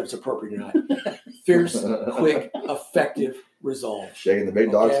 whether it's appropriate or not, fierce, quick, effective resolve. Shaking the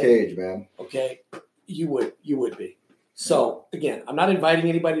big dog's cage, man. Okay? You would be. So, again, I'm not inviting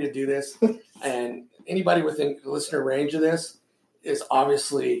anybody to do this, and anybody within the listener range of this is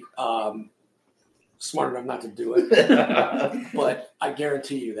obviously smart enough not to do it. But I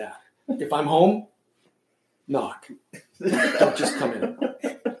guarantee you that. If I'm home, knock. Don't just come in.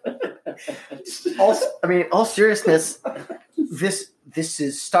 All seriousness, this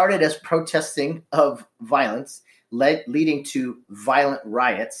is started as protesting of violence, leading to violent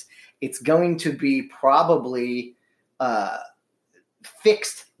riots. It's going to be probably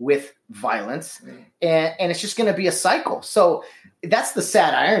fixed with violence, and it's just going to be a cycle. So that's the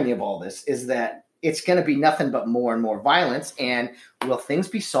sad irony of all this, is that it's going to be nothing but more and more violence. And will things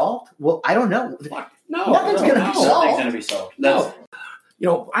be solved? Well, I don't know. No, nothing's going to be solved. Nothing's going to be solved. No. You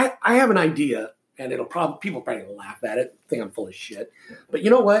know, I have an idea, and people probably laugh at it, think I'm full of shit. But you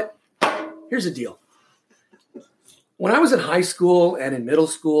know what? Here's the deal. When I was in high school and in middle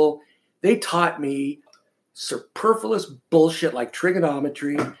school, they taught me superfluous bullshit like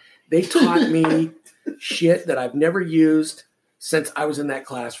trigonometry. They taught me shit that I've never used since I was in that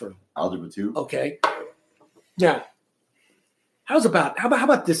classroom. Algebra 2. Okay. Now, how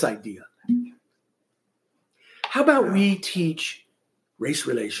about this idea? How about we teach race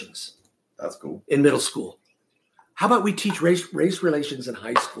relations That's cool. in middle school? How about we teach race relations in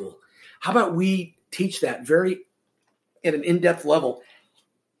high school? How about we teach that at an in-depth level?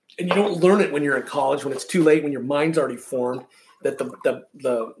 And you don't learn it when you're in college, when it's too late, when your mind's already formed, that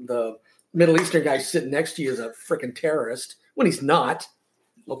the Middle Eastern guy sitting next to you is a freaking terrorist when he's not,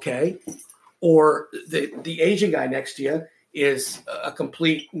 okay? Or the Asian guy next to you is a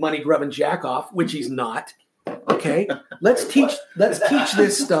complete money-grubbing jackoff, which he's not, okay? Let's teach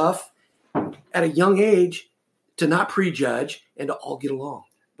this stuff at a young age to not prejudge and to all get along.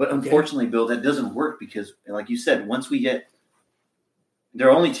 But unfortunately, Bill, that doesn't work because, like you said, they're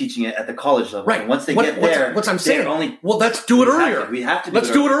only teaching it at the college level. Right. And once they get there, what's I'm saying? Only, well, let's do it earlier. We have to.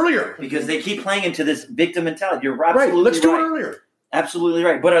 Let's do it earlier because they keep playing into this victim mentality. You're absolutely right. Let's do right. it earlier. Absolutely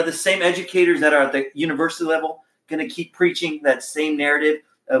right. But are the same educators that are at the university level going to keep preaching that same narrative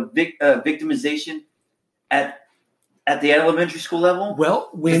of victimization at the elementary school level? Well,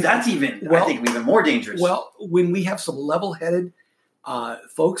 that's I think even more dangerous. Well, when we have some level-headed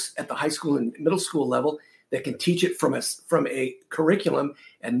folks at the high school and middle school level that can teach it from a curriculum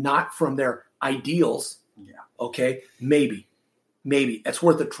and not from their ideals. Yeah. Okay. Maybe that's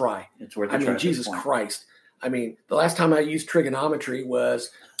worth a try. It's worth a try. I mean, Jesus Christ. I mean, the last time I used trigonometry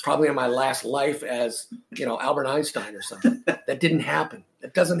was probably in my last life as, Albert Einstein or something. That didn't happen.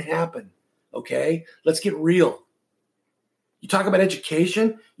 That doesn't happen. Okay. Let's get real. You talk about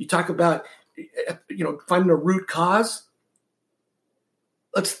education. You talk about, finding a root cause.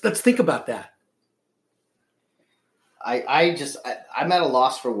 Let's think about that. I'm at a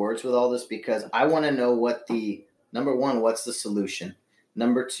loss for words with all this because I want to know number one, what's the solution?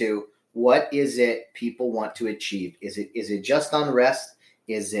 Number two, what is it people want to achieve? Is it just unrest?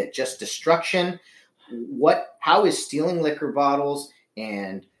 Is it just destruction? How is stealing liquor bottles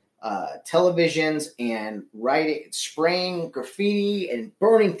and televisions and spraying graffiti and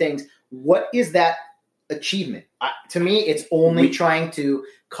burning things? What is that achievement? To me, it's only trying to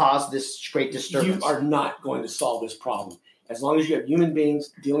cause this great disturbance. You are not going to solve this problem. As long as you have human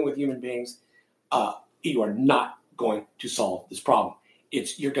beings dealing with human beings, you are not going to solve this problem.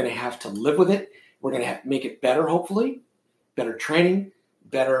 You're going to have to live with it. We're going to have to make it better, hopefully, better training,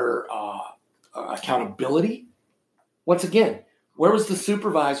 better accountability. Once again, where was the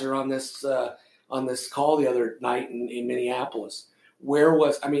supervisor on this call the other night in Minneapolis?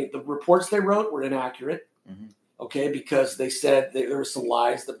 The reports they wrote were inaccurate, okay, because they said there were some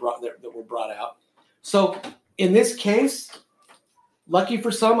lies that were brought out. So in this case, lucky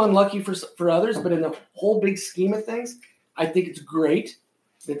for some, unlucky for others, but in the whole big scheme of things, I think it's great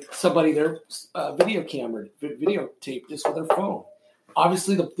that somebody there videotaped this with their phone.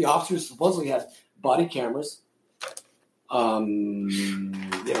 Obviously, the officers supposedly had body cameras. How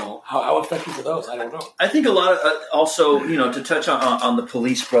effective are those? I don't know. I think a lot of also, to touch on the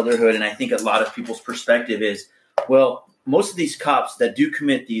police brotherhood, and I think a lot of people's perspective is, well, most of these cops that do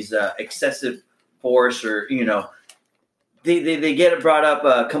commit these excessive force or, they get brought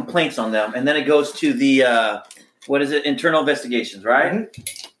up complaints on them, and then it goes to the, internal investigations, right? Mm-hmm.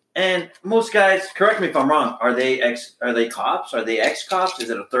 And most guys, correct me if I'm wrong, are they cops? Are they ex-cops? Is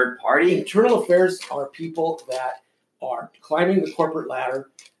it a third party? Internal affairs are people that are climbing the corporate ladder.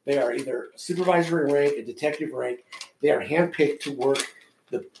 They are either supervisory rank, a detective rank. They are handpicked to work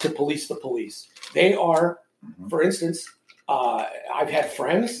to police the police. They are, for instance, I've had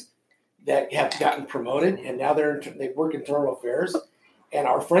friends that have gotten promoted, and now they work internal affairs, and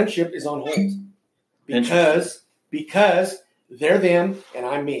our friendship is on hold because they're them and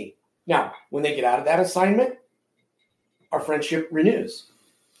I'm me. Now, when they get out of that assignment, our friendship renews.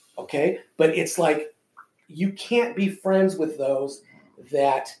 Okay, but it's like, you can't be friends with those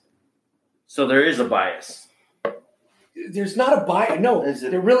that. So there is a bias. There's not a bias. No,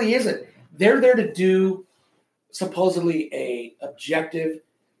 there really isn't. They're there to do supposedly a objective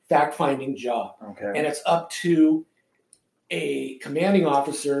fact-finding job. Okay. And it's up to a commanding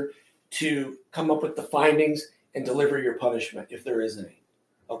officer to come up with the findings and deliver your punishment if there is any.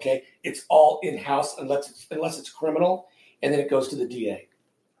 Okay? It's all in-house unless it's criminal, and then it goes to the DA.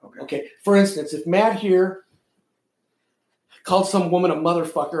 Okay. For instance, if Matt here called some woman a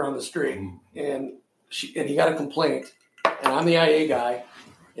motherfucker on the street and he got a complaint, and I'm the IA guy,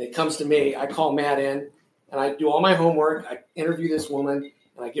 and it comes to me, I call Matt in, and I do all my homework, I interview this woman,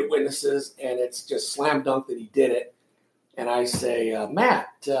 and I get witnesses, and it's just slam dunk that he did it. And I say, Matt,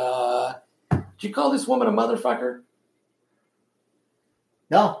 did you call this woman a motherfucker?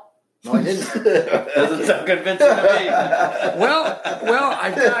 No. No, I didn't. Doesn't sound convincing to me. Well,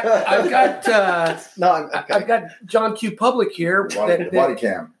 I've got John Q. Public here Body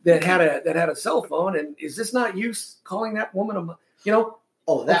cam. that had a cell phone, and is this not you calling that woman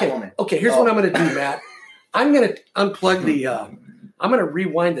Oh, that okay, woman. Okay, here's what I'm going to do, Matt. I'm going to unplug I'm going to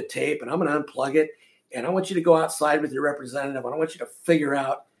rewind the tape, and I'm going to unplug it, and I want you to go outside with your representative, and I want you to figure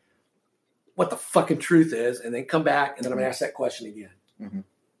out what the fucking truth is, and then come back, and then I'm going to ask that question again. Mm-hmm.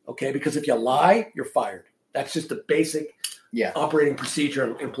 Okay, because if you lie, you're fired. That's just the basic operating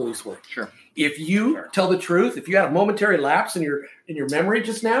procedure in police work. Sure. If you tell the truth, if you had a momentary lapse in your memory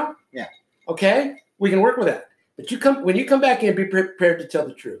just now, okay, we can work with that. But when you come back in, be prepared to tell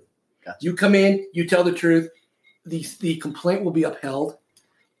the truth. Gotcha. You come in, you tell the truth. The complaint will be upheld,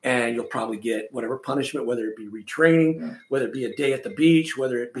 and you'll probably get whatever punishment, whether it be retraining, whether it be a day at the beach,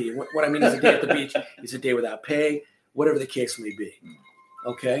 whether it be what I mean is a day at the beach is a day without pay, whatever the case may be.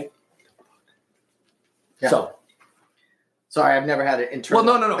 Okay. Yeah. So, sorry, I've never had an internal.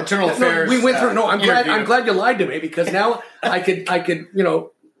 well, no. Internal affairs. We went through. No, I'm interview. glad you lied to me, because now I could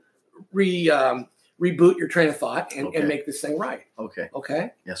reboot your train of thought and make this thing right. Okay.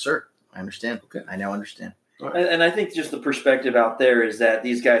 Okay. Yes, sir. I understand. Okay. I now understand. And I think just the perspective out there is that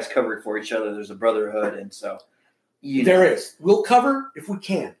these guys covered for each other. There's a brotherhood, and so There is. We'll cover if we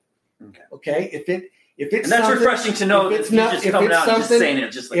can. Okay. Okay. If it's and that's something- refreshing to know. if it's That not- you just if coming it's out and just something- saying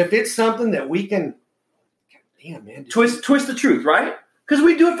it, just like if it's something that we can, damn man, twist the truth, right? Because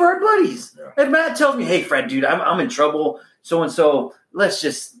we do it for our buddies. Yeah. And Matt tells me, "Hey, Fred, dude, I'm in trouble. So and so. Let's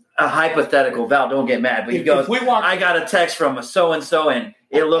just a hypothetical. Val, don't get mad." But he goes, if we walk, "I got a text from a so and so, and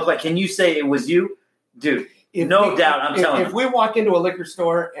it looked like. Can you say it was you, dude?" No doubt, I'm telling If you. we walk into a liquor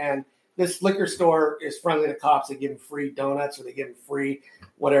store and this liquor store is friendly to cops, they give them free donuts or they give them free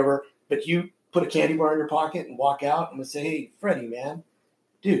whatever, but you put a candy bar in your pocket and walk out, I'm going to say, "Hey, Freddie, man,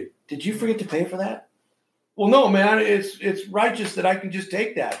 dude, did you forget to pay for that?" "Well, no, man, it's righteous that I can just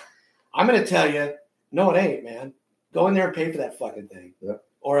take that." I'm going to tell you, no, it ain't, man. Go in there and pay for that fucking thing. Yeah.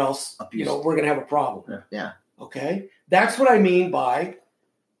 Or else, we're going to have a problem. Yeah. Okay? That's what I mean by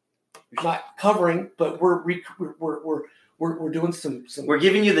not covering, but we're doing some We're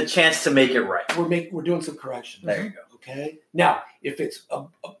giving you the chance to make it right. we're doing some corrections. There you go. Okay. Now, if it's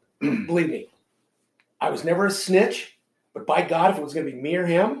believe me, I was never a snitch, but by God, if it was going to be me or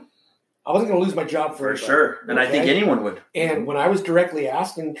him, I wasn't going to lose my job For anybody, sure. And I think okay? anyone would. And when I was directly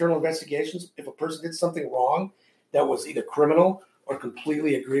asked in internal investigations if a person did something wrong that was either criminal or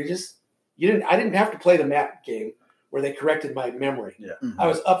completely egregious, I didn't have to play the map game where they corrected my memory. Yeah. I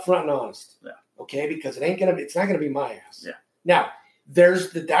was upfront and honest. Yeah. Okay, because it's not gonna be my ass. Yeah. Now,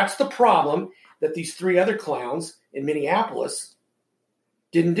 that's the problem that these three other clowns in Minneapolis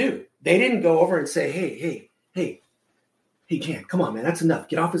didn't do. They didn't go over and say, hey, Jan, come on, man, that's enough.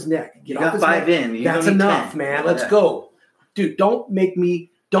 Get off his neck. You got 5 in. That's enough, man. Let's go. Dude, don't make me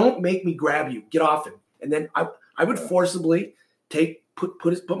grab you. Get off him. And then I would forcibly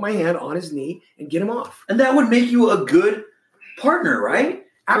put my hand on his knee and get him off. And that would make you a good partner, right?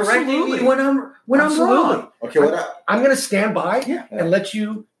 Absolutely. Correcting me when I'm wrong. Okay, I'm going to stand by Yeah. and let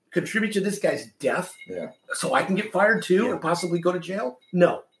you contribute to this guy's death so I can get fired too and possibly go to jail?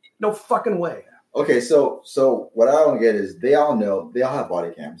 No fucking way. Okay, so what I don't get is they all have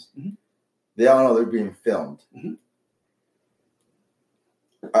body cams. Mm-hmm. They all know they're being filmed. Mm-hmm.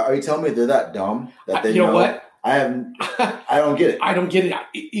 Are you telling me they're that dumb that they you know what? I don't get it. I don't get it.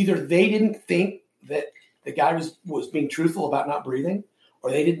 Either they didn't think that the guy was being truthful about not breathing,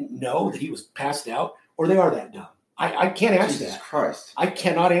 or they didn't know that he was passed out, or they are that dumb. I can't answer Jesus that. Christ. I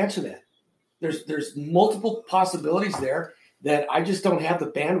cannot answer that. There's multiple possibilities there that I just don't have the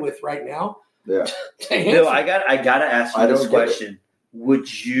bandwidth right now Yeah. to answer. Bill, I gotta ask I you don't this get it. question.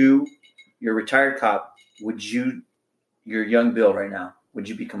 Would you're a retired cop, you're young Bill right now, would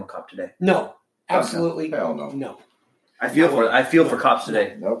you become a cop today? No, absolutely Hell no. no. I feel for cops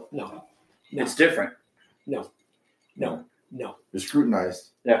today. Nope. No. It's different. No. You're scrutinized.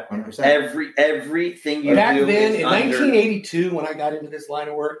 Yeah. 100%. Everything you Back do then, is in under- 1982, when I got into this line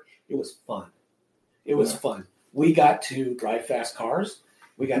of work, it was fun. It was fun. We got to drive fast cars.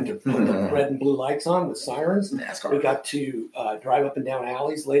 We got to put the red and blue lights on with sirens. NASCAR. We got to drive up and down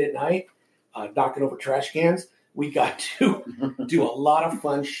alleys late at night, knocking over trash cans. We got to do a lot of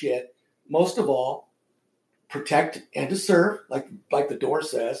fun shit. Most of all, protect and to serve, like the door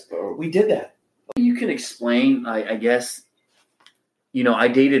says. We did that. You can explain, I guess. I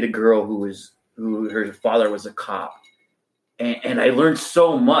dated a girl who her father was a cop, and I learned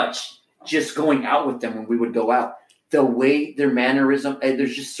so much just going out with them when we would go out. The way their mannerism, and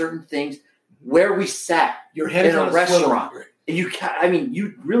there's just certain things where we sat Your head in is a on restaurant. swivel. And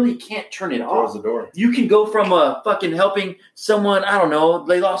you really can't turn it Close off. the door. You can go from fucking helping someone, I don't know,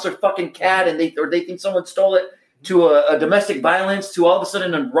 they lost their fucking cat and they think someone stole it, to a domestic violence, to all of a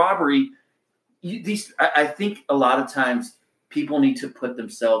sudden a robbery. I think a lot of times people need to put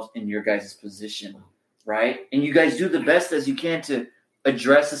themselves in your guys' position, right? And you guys do the best as you can to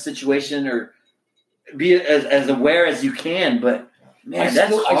address the situation or be as aware as you can. But man,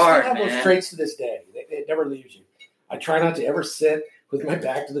 that's hard. I still have man. those traits to this day. It never leaves you. I try not to ever sit with my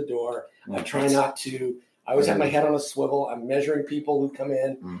back to the door. I try not to. I always have my head on a swivel. I'm measuring people who come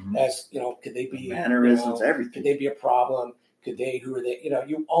in as, could they be mannerisms, everything. Could they be a problem? Who are they?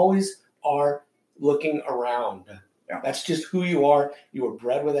 You always are looking around. Yeah. That's just who you are. You were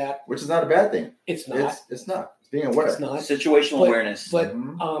bred with that. Which is not a bad thing. It's not. It's not. It's being aware. It's not. Situational awareness. But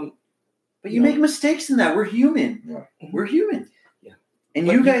you make mistakes in that. We're human. Yeah. We're human. Yeah. And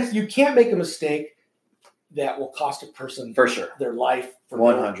but you guys, you can't make a mistake that will cost a person for sure their life for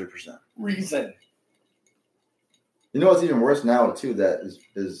 100% no reason. You know what's even worse now too? That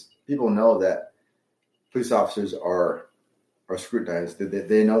is people know that police officers are scrutinized.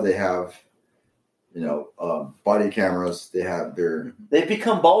 They know they have, body cameras. They've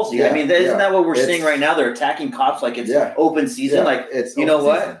become ballsy. Yeah, I mean, isn't that what we're seeing right now? They're attacking cops like it's open season. Yeah, like, it's you know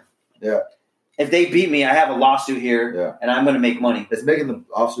what? Season. Yeah. If they beat me, I have a lawsuit here, and I'm going to make money. It's making the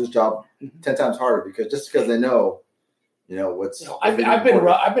officer's job 10 times harder because they know, what's. I've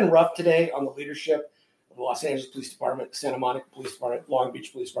been rough today on the leadership of the Los Angeles Police Department, Santa Monica Police Department, Long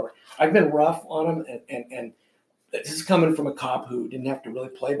Beach Police Department. I've been rough on them, and this is coming from a cop who didn't have to really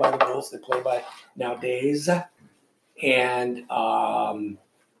play by the rules they play by nowadays. And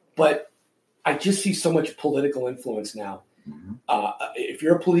but I just see so much political influence now. If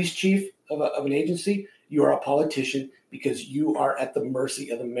you're a police chief of an agency, you are a politician because you are at the mercy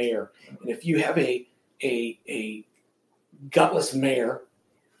of the mayor. And if you have a gutless mayor,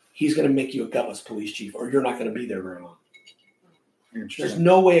 he's going to make you a gutless police chief, or you're not going to be there very long. There's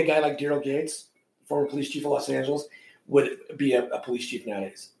no way a guy like Daryl Gates, former police chief of Los Angeles, would be a police chief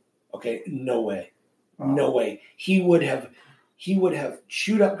nowadays. Okay, no way, no way. He would have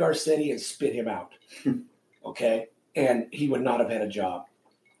chewed up Garcetti and spit him out. Okay, and he would not have had a job.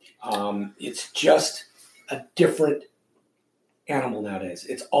 It's just a different animal nowadays.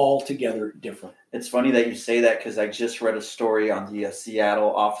 It's altogether different. It's funny that you say that because I just read a story on the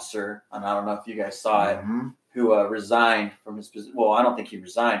Seattle officer, and I don't know if you guys saw it, who resigned from his position. Well, I don't think he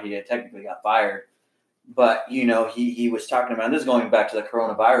resigned. He technically got fired. But, he was talking about, this is going back to the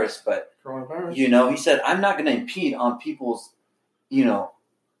coronavirus, but, he said, I'm not going to impede on people's,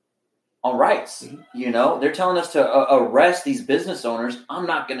 on rights. They're telling us to arrest these business owners. I'm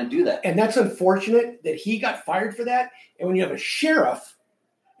not going to do that. And that's unfortunate that he got fired for that. And when you have a sheriff,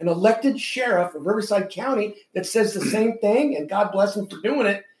 an elected sheriff of Riverside County that says the same thing, and God bless him for doing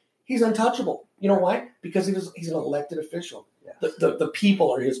it, he's untouchable. You know why? Because he's an elected official. Yes. The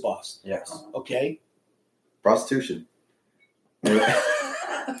people are his boss. Yes. Okay? Prostitution.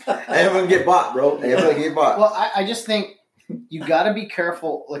 Everyone get bought, bro. Everyone get bought. Well, I just think you got to be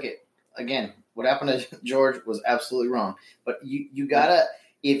careful. Look at, again, what happened to George was absolutely wrong. But you got to,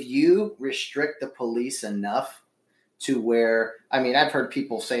 if you restrict the police enough to where, I've heard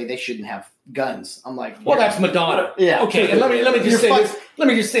people say they shouldn't have guns. I'm like, well, that's Madonna. Yeah. Okay, and let me just say this. Let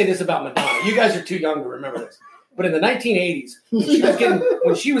me just say this about Madonna. You guys are too young to remember this. But in the 1980s,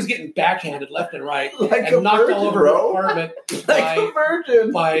 when she was getting backhanded left and right and knocked all over her apartment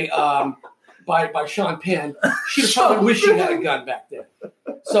by Sean Penn, she'd probably wish she had a gun back then.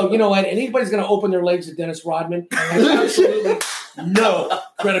 So you know what? And anybody's going to open their legs to Dennis Rodman has absolutely no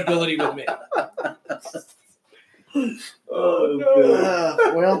credibility with me.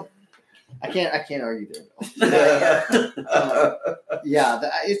 Well, I can't argue there.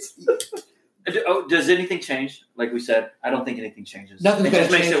 Does anything change? Like we said, I don't think anything changes. Nothing's going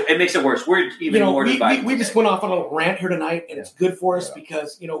to change. It makes it worse. We're even more divided. We just went off on a little rant here tonight, and it's good for us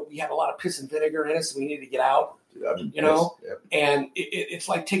because we had a lot of piss and vinegar in us, so we need to get out. And it's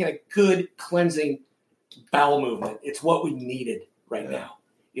like taking a good cleansing bowel movement. It's what we needed right now.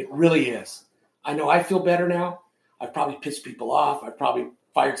 It really is. I know I feel better now. I've probably pissed people off. I've probably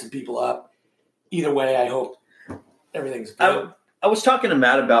fired some people up. Either way, I hope everything's good. I was talking to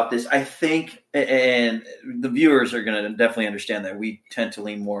Matt about this. I think, and the viewers are going to definitely understand that we tend to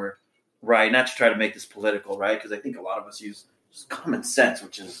lean more right, not to try to make this political, right? Because I think a lot of us use just common sense,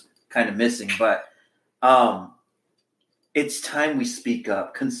 which is kind of missing. But it's time we speak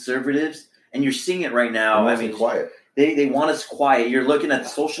up. Conservatives, and you're seeing it right now. Quiet. They want us quiet. You're looking at the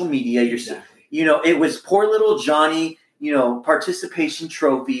social media. It was poor little Johnny, participation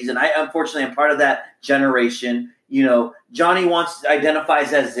trophies. And unfortunately, I'm part of that generation. Johnny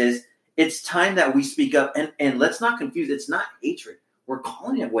identifies as this. It's time that we speak up, and let's not confuse. It's not hatred. We're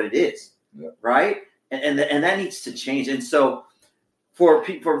calling it what it is, right? And that needs to change. And so, for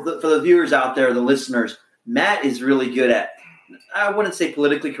the viewers out there, the listeners, Matt is really good at. I wouldn't say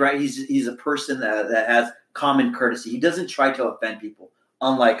politically correct. He's a person that has common courtesy. He doesn't try to offend people,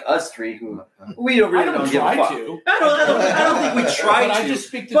 unlike us three who we don't really don't give a fuck. I don't think we try to. I just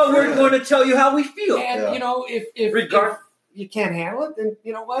speak to but we're going to tell you how we feel. And if you can't handle it, then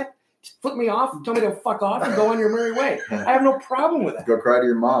you know what? Just flip me off, tell me to fuck off, and go on your merry way. I have no problem with that. Go cry to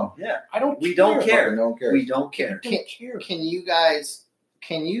your mom. Yeah, We don't care. We don't care. Can you guys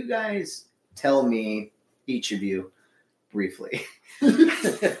tell me, each of you, briefly,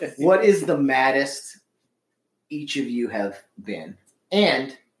 what is the maddest each of you have been?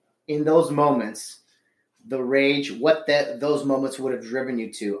 And in those moments, the rage, those moments would have driven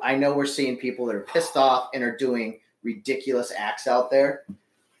you to. I know we're seeing people that are pissed off and are doing ridiculous acts out there.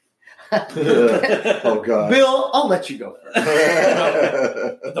 Oh, God. Bill, I'll let you go first.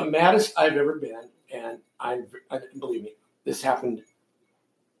 The maddest I've ever been, and I believe me, this happened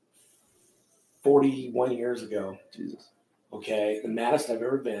 41 years ago. Jesus. Okay, the maddest I've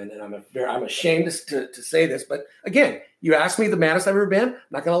ever been, and I'm ashamed to say this, but again, you asked me the maddest I've ever been, I'm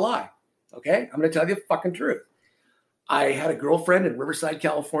not going to lie. Okay, I'm going to tell you the fucking truth. I had a girlfriend in Riverside,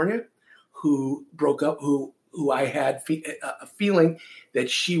 California, who broke up, who I had a feeling that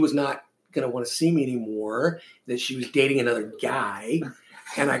she was not going to want to see me anymore, that she was dating another guy.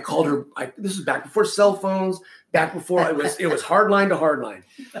 And I called her. This was back before cell phones, back before it was hardline to hardline.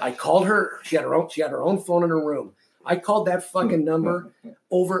 I called her. She had her own phone in her room. I called that fucking number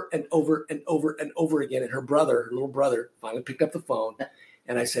over and over and over and over again. And her little brother, finally picked up the phone.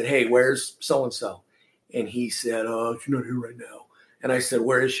 And I said, "Hey, where's so and so?" And he said, "She's not here right now." And I said,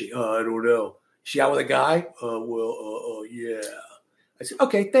 "Where is she?" "I don't know." "She out with a guy?" Yeah. I said,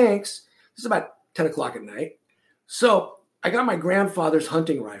 "Okay, thanks." This is about 10 o'clock at night. So I got my grandfather's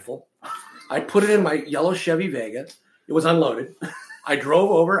hunting rifle. I put it in my yellow Chevy Vega. It was unloaded. I drove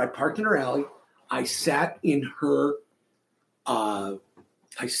over. I parked in her alley. I sat in her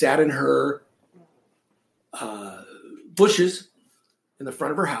bushes in the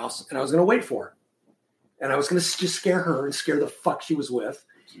front of her house, and I was going to wait for her. And I was going to just scare her and scare the fuck she was with.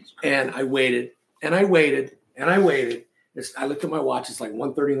 And I waited, and I waited, and I waited. I looked at my watch. It's like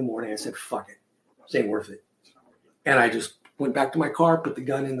 1:30 in the morning. I said, "Fuck it. This ain't worth it." And I just went back to my car, put the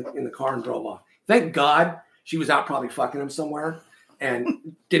gun in the car, and drove off. Thank God she was out probably fucking him somewhere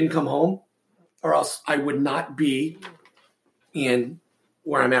and didn't come home, or else I would not be in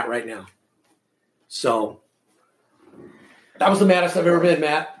where I'm at right now. So that was the maddest I've ever been,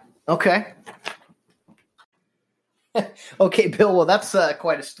 Matt. Okay. Okay, Bill. Well, that's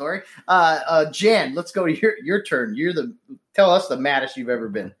quite a story. Jan, let's go to your turn. Tell us the maddest you've ever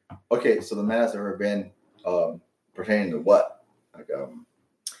been. Okay, so the maddest I've ever been pertaining to what? Like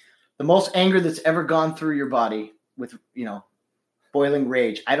the most anger that's ever gone through your body with boiling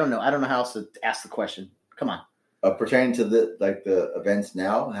rage. I don't know how else to ask the question. Come on. Pertaining to the events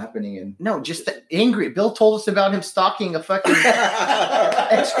now happening in just the angry. Bill told us about him stalking a fucking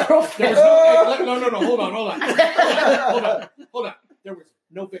ex-girlfriend. No. Hold on. There was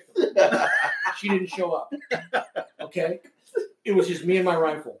no victim. She didn't show up. Okay, it was just me and my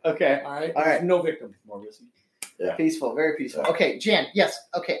rifle. Okay, all right. All right. No victim. Yeah. Peaceful, very peaceful. Okay, Jan. Yes.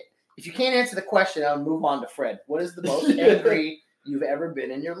 Okay. If you can't answer the question, I'll move on to Fred. What is the most angry you've ever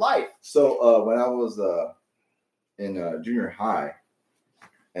been in your life? So when I was in junior high,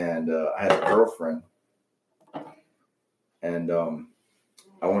 and I had a girlfriend, and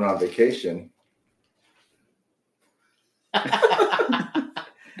I went on vacation, and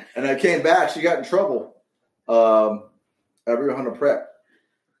I came back. She got in trouble. At Rio Hondo Prep.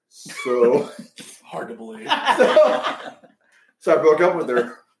 So hard to believe. So I broke up with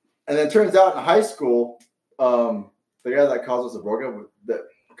her, and then it turns out in high school, the guy that caused us to break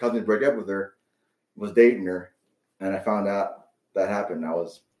up with her was dating her. And I found out that happened. I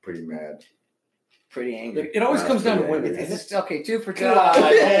was pretty mad. Pretty angry. It always comes down to women. It's okay, 2 for 2. I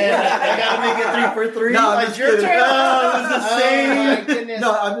gotta make it 3 for 3. No, I'm just your kidding. turn. No, it was the same. Oh, my goodness.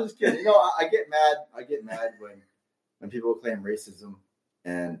 No, I'm just kidding. No, I get mad. I get mad when people claim racism,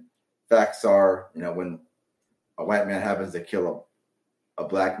 and facts are, when a white man happens to kill a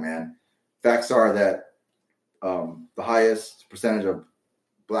black man, facts are that the highest percentage of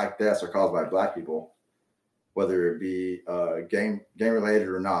black deaths are caused by black people, whether it be gang related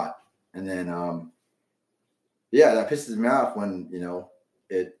or not. And then, that pisses me off when,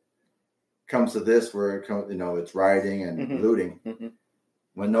 it comes to this where it comes, it's rioting and looting. Mm-hmm.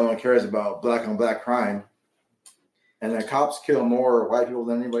 When no one cares about black on black crime, And the cops kill more white people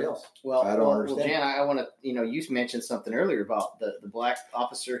than anybody else. Well, I don't understand. Jan, I want to, you mentioned something earlier about the black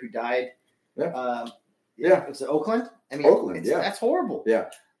officer who died. Yeah. Was it Oakland? I mean, Oakland, that's horrible. Yeah.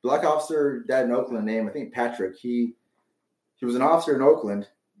 Black officer died in Oakland, name, I think Patrick. He was an officer in Oakland,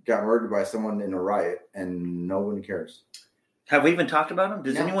 got murdered by someone in a riot, and no one cares. Have we even talked about him?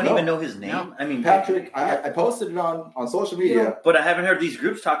 Does anyone even know his name? No. I mean, Patrick, I posted it on social media. But I haven't heard these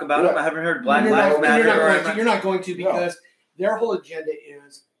groups talk about him. I haven't heard Black You're Lives not- Matter. You're not going to because their whole agenda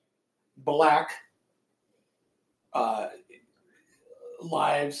is black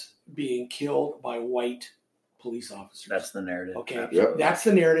lives being killed by white police officers. That's the narrative. Okay, Yep. that's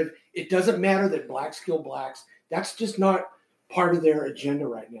the narrative. It doesn't matter that blacks kill blacks. That's just not part of their agenda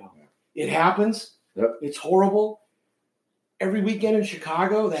right now. It happens. Yep. It's horrible. Every weekend in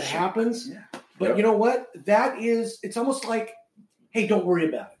Chicago, that happens. Yeah. But Yep. you know what? It's almost like, hey, don't worry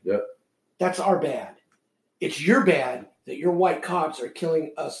about it. Yep. That's our bad. It's your bad that your white cops are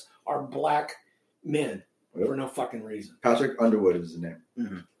killing us, our black men, Yep. for no fucking reason. Patrick Underwood is his name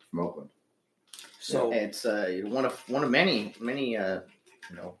Mhm. from Oakland. So It's one of many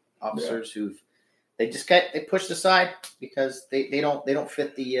officers who've they pushed aside because they don't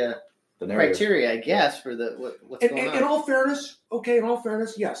fit the The narrative. criteria, I guess, for what's going on. in all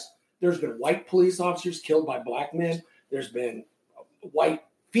fairness, yes, there's been white police officers killed by black men. There's been white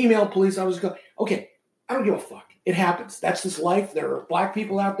female police officers killed. Okay, I don't give a fuck. It happens. That's just life. There are black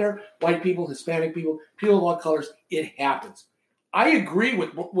people out there, white people, Hispanic people, people of all colors. It happens. I agree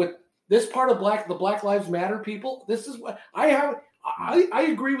with this part of the Black Lives Matter people. This is what I have. I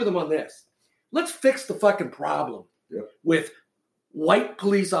agree with them on this. Let's fix the fucking problem with white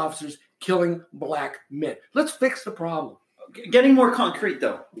police officers killing black men. Let's fix the problem. Getting more concrete,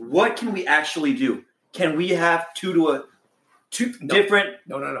 though, what can we actually do? Can we have two different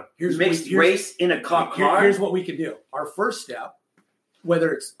No. mixed race in a cop car? Here's what we can do. Our first step,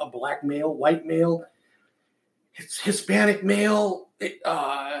 whether it's a black male, white male, it's Hispanic male,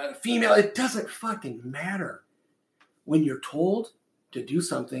 female, it doesn't fucking matter. When you're told to do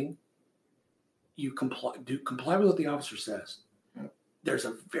something, you comply with what the officer says. There's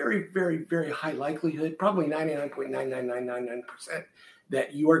a very, very, very high likelihood, probably 99.99999%,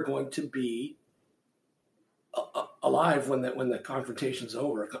 that you are going to be alive when the confrontation's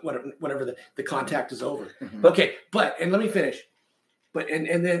over, whatever the contact is over. Mhm. Okay, and let me finish.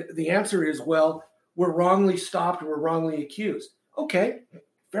 And then the answer is, well, we're wrongly stopped, we're wrongly accused. Okay,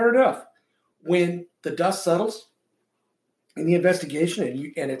 fair enough. When the dust settles in the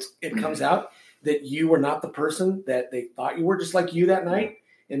investigation and it comes out that you were not the person that they thought you were, just like you that night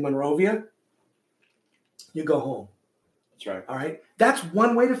in Monrovia, you go home. That's right. All right. That's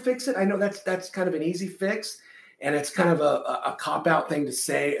one way to fix it. I know that's kind of an easy fix, and it's kind of a cop-out thing to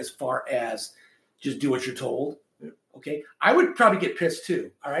say as far as just do what you're told. Yep. Okay. I would probably get pissed too.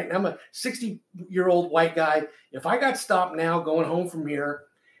 All right. And I'm a 60-year-old white guy. If I got stopped now going home from here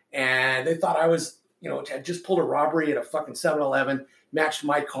and they thought I was, had just pulled a robbery at a fucking 7-Eleven, matched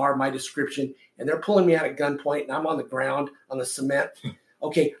my car, my description, and they're pulling me out at gunpoint and I'm on the ground on the cement.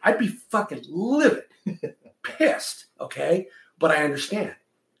 Okay. I'd be fucking livid, pissed. Okay. But I understand.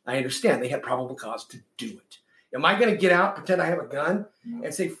 They had probable cause to do it. Am I going to get out, pretend I have a gun,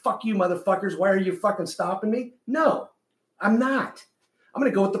 and say, fuck you, motherfuckers, why are you fucking stopping me? No, I'm not. I'm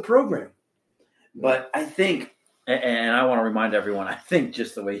going to go with the program. But I think, and I want to remind everyone, I think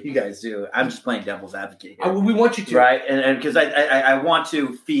just the way you guys do, I'm just playing devil's advocate here. We want you to. Right? And because I want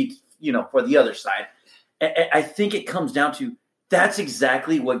to feed, for the other side. I think it comes down to that's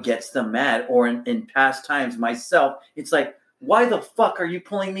exactly what gets them mad. Or in past times, myself, it's like, why the fuck are you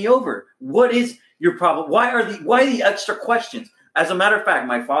pulling me over? What is your problem? Why the extra questions? As a matter of fact,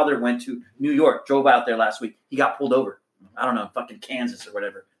 my father went to New York, drove out there last week. He got pulled over. I don't know, fucking Kansas or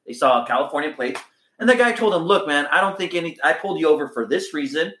whatever. They saw a California plate. And the guy told him, look, man, I pulled you over for this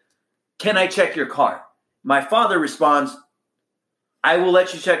reason. Can I check your car? My father responds, I will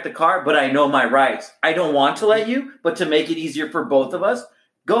let you check the car, but I know my rights. I don't want to let you, but to make it easier for both of us,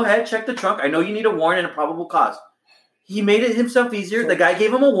 go ahead, check the trunk. I know you need a warrant and a probable cause. He made it himself easier. The guy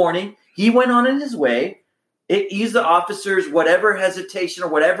gave him a warning. He went on in his way. It eased the officer's whatever hesitation or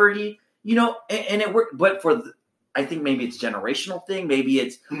whatever and it worked. But I think maybe it's generational thing. Maybe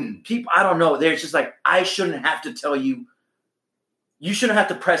it's people. I don't know. They're just like, I shouldn't have to tell you. You shouldn't have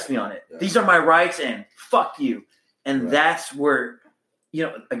to press me on it. Yeah. These are my rights and fuck you. And that's where,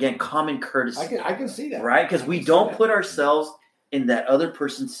 again, common courtesy. I can see that. Right? Because we don't put ourselves in that other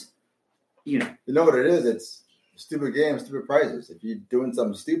person's, You know what it is? It's stupid games, stupid prizes. If you're doing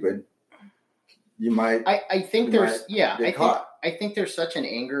something stupid, you might. I think there's such an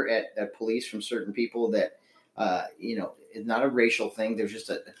anger at police from certain people that it's not a racial thing. There's just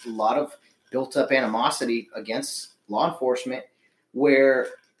a lot of built up animosity against law enforcement where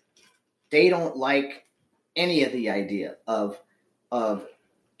they don't like any of the idea of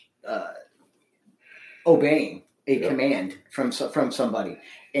obeying a command from somebody,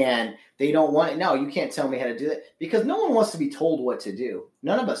 and they don't want it. No, you can't tell me how to do it, because no one wants to be told what to do.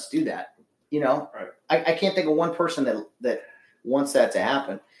 None of us do that. Right. I can't think of one person that wants that to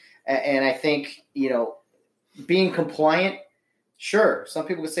happen. And I think, being compliant, sure. Some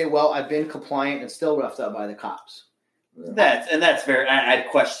people would say, well, I've been compliant and still roughed up by the cops. That's very, I'd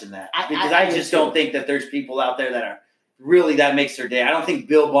question that, because I just don't think that there's people out there that are really, that makes their day. I don't think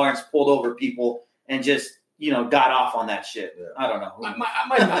Bill Barnes pulled over people and just, got off on that shit. Yeah. I don't know.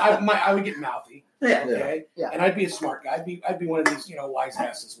 I would get mouthy. Yeah. Okay. Yeah. And I'd be a smart guy. I'd be one of these, wise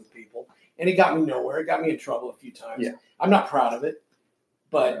asses with people. And it got me nowhere. It got me in trouble a few times. Yeah. I'm not proud of it,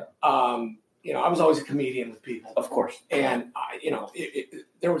 but I was always a comedian with people. Of course. And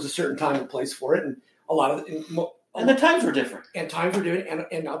there was a certain time and place for it, and a lot of and the times were different. And times were different.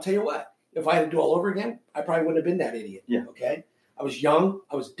 And I'll tell you what, if I had to do all over again, I probably wouldn't have been that idiot. Yeah. Okay. I was young.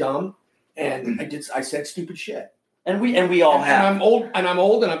 I was dumb. And I said stupid shit. And we all have. And I'm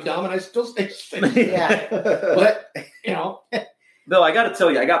old and I'm dumb and I still say stupid shit. Yeah. But, Bill, I got to tell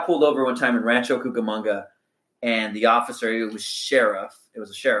you, I got pulled over one time in Rancho Cucamonga, and the officer, it was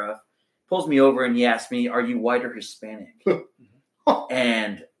a sheriff, pulls me over and he asked me, "Are you white or Hispanic?"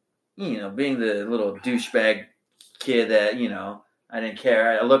 And, being the little douchebag kid that, I didn't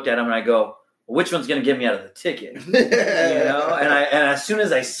care. I looked at him and I go, well, which one's going to get me out of the ticket? And as soon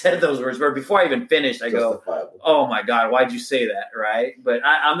as I said those words, or before I even finished, I go, "Oh my God, why'd you say that?" Right? But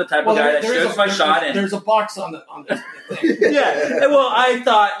I'm the type of guy that shoots my shot. And there's a box on the thing. Yeah. Well, I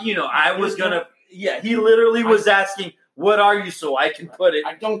thought, I was going to, he literally was asking, "What are you?" So I can put it.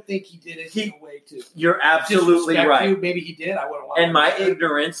 I don't think he did it in a way to. You're absolutely right. You. Maybe he did. I wouldn't want. And my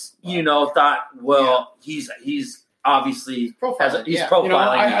ignorance, thought, well, he's obviously he's profiling.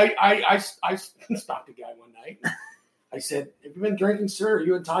 I stopped a guy one night. I said, "Have you been drinking, sir? Are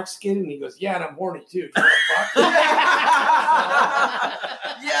you intoxicated?" And he goes, "Yeah, and I'm horny too."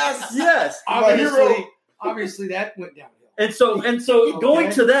 Yes. Obviously, that went downhill. And so going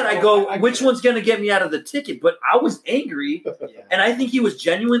to that, I go, which one's going to get me out of the ticket? But I was angry, and I think he was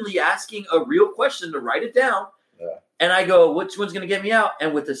genuinely asking a real question to write it down. Yeah. And I go, which one's going to get me out?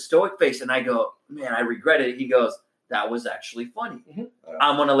 And with a stoic face, and I go, man, I regret it. He goes, that was actually funny. Mm-hmm.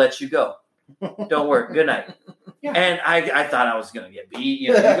 I'm going to let you go. Don't worry. Good night. Yeah. And I thought I was going to get beat.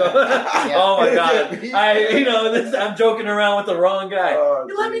 You go, oh my God. I'm joking around with the wrong guy.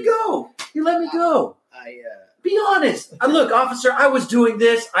 You let me go. Be honest. Look, officer, I was doing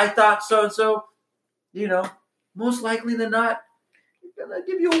this. I thought so-and-so. Most likely than not, they're going to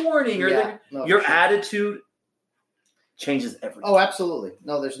give you a warning. Your attitude changes everything. Oh, absolutely.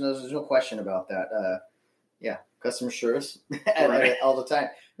 No, there's no question about that. Customer service all the time.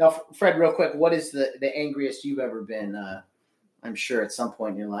 Now, Fred, real quick, what is the angriest you've ever been? I'm sure at some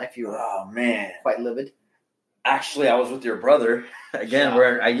point in your life you were quite livid. Actually, I was with your brother. Again,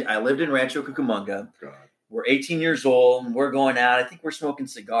 where I lived in Rancho Cucamonga. God. We're 18 years old, and we're going out. I think we're smoking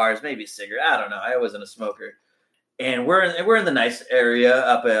cigars, maybe a cigarette. I don't know. I wasn't a smoker. And we're in the nice area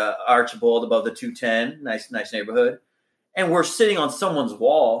up at Archibald above the 210, nice neighborhood. And we're sitting on someone's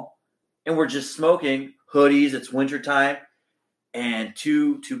wall, and we're just smoking hoodies. It's wintertime, and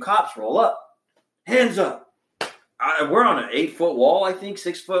two cops roll up. Hands up. We're on an 8-foot wall, I think,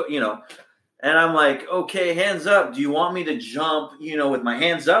 6 foot, And I'm like, okay, hands up. Do you want me to jump, with my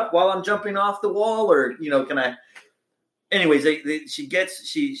hands up while I'm jumping off the wall, or can I? Anyways, she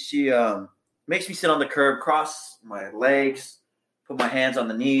makes me sit on the curb, cross my legs, put my hands on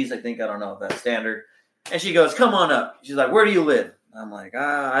the knees. I don't know if that's standard. And she goes, "Come on up." She's like, "Where do you live?" I'm like,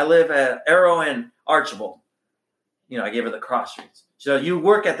 "I live at Arrow and Archibald." I gave her the cross streets. She's like, "You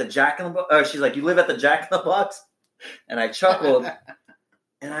work at the Jack in the Box?" She's like, "You live at the Jack in the Box?" And I chuckled.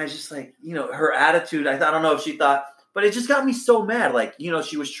 And I just her attitude, I don't know if she thought, but it just got me so mad.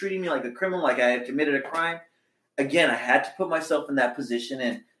 She was treating me like a criminal, like I had committed a crime. Again, I had to put myself in that position.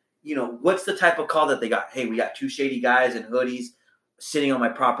 And, what's the type of call that they got? Hey, we got two shady guys in hoodies sitting on my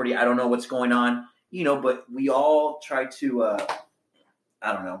property. I don't know what's going on, but we all try to,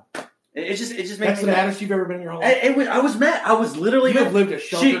 I don't know. It just makes me. That's the maddest you've ever been in your whole life. I was mad. I was literally. You have lived a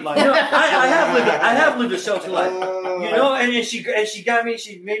sheltered life. I have lived a sheltered life. And she got me.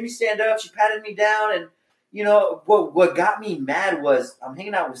 She made me stand up. She patted me down, and what got me mad was I'm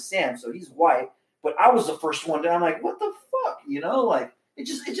hanging out with Sam, so he's white, but I was the first one. I'm like, what the fuck, it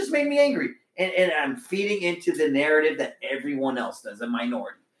just made me angry, and I'm feeding into the narrative that everyone else does, a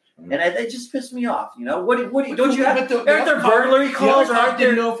minority. and it just pissed me off. You know, what don't you But have? the Aren't there other cop- burglary The calls? other cop Aren't there?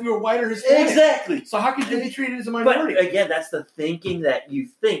 didn't know if you were white or Hispanic. Exactly. So how could you be treated as a But minority? again, that's the thinking that you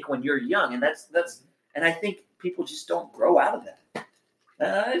think when you're young, and that's and I think people just don't grow out of that.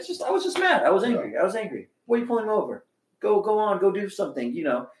 I was just mad. I was angry. What are you pulling me over? Go on, go do something, you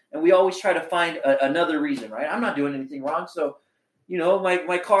know. And we always try to find another reason, right? I'm not doing anything wrong, so you know,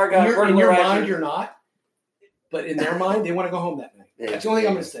 my car got in your burglarized. mind, you're not. But in their mind, they want to go home that night. That's the only thing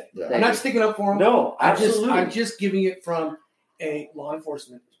I'm going to say. Yeah. I'm not sticking up for them. No, absolutely. I'm just giving it from a law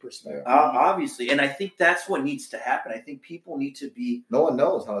enforcement perspective. Obviously, and I think that's what needs to happen. I think people need to be. No one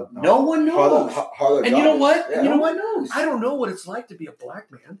knows how. No one knows. How And you know what? Yeah. You know No what? one knows. I don't know what it's like to be a black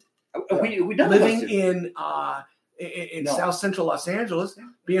man We none of us living do. in No. South Central Los Angeles,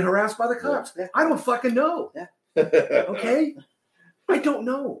 being harassed by the cops. Yeah. I don't fucking know. Okay, I don't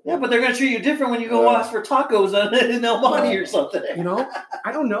know. Yeah, but they're going to treat you different when you go ask for tacos in El Monte or something. You know,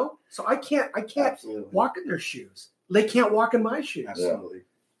 I don't know. So I can't Absolutely. walk in their shoes. They can't walk in my shoes. Absolutely.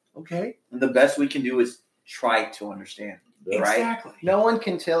 Okay, And the best we can do is try to understand. Yeah. Right? exactly. No one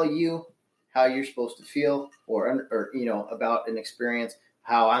can tell you how you're supposed to feel or you know, about an experience,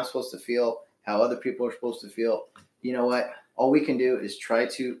 how I'm supposed to feel, how other people are supposed to feel. You know what? All we can do is try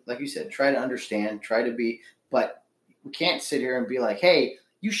to, like you said, try to understand, try to be, but we can't sit here and be like, hey,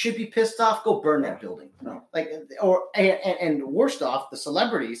 you should be pissed off, go burn that building. No. Like, or and worst off, the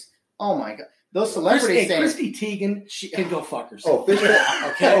celebrities, oh my God. Those celebrities saying, Christy Teigen can go fuck herself. Oh, fish face.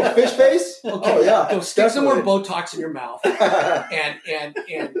 Okay. Oh, fish face. Okay, Oh, yeah. go stick some more Definitely. Botox in your mouth and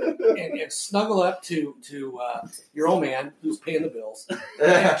snuggle up to your old man who's paying the bills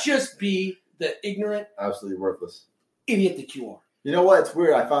and just be the ignorant Absolutely worthless. idiot that you are. You know what? It's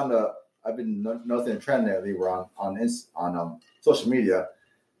weird. I've been noticing a trend lately. We're on social media.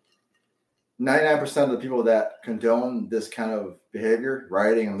 99% of the people that condone this kind of behavior,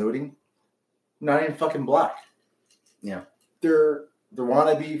 rioting and looting, not even fucking black. Yeah. They're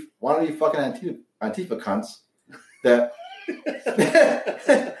wannabe fucking Antifa cunts that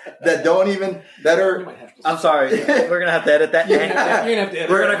that don't even that You are might have to. I'm sorry. We're going to have to edit that. You're gonna have to edit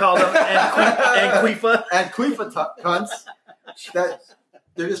We're going that. to call them Anquifa. and Queefa cunts that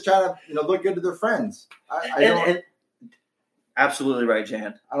they're just trying to look good to their friends. I Absolutely right,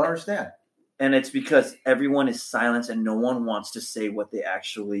 Jan. don't understand. And it's because everyone is silent and no one wants to say what they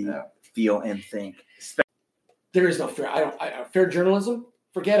actually feel and think. There is no fair journalism.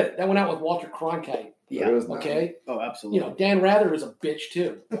 Forget it. That went out with Walter Cronkite. yeah, It was not. Okay, oh, absolutely. you know Dan Rather was a bitch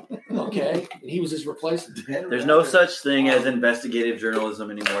too. Okay, and he was his replacement. There's no such thing as investigative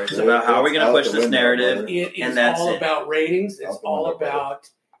journalism anymore. It's Yeah, about how we're it's going to out push the this window, narrative. brother. It is And that's all it. about ratings. It's Out the all window, about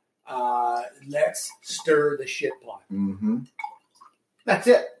let's stir the shit pot. Mm-hmm. That's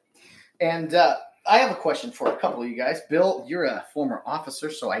it. And I have a question for a couple of you guys. Bill, you're a former officer,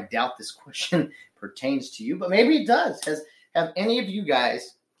 so I doubt this question pertains to you, but maybe it does. Have any of you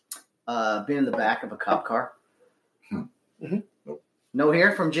guys been in the back of a cop car? Mhm. Nope. No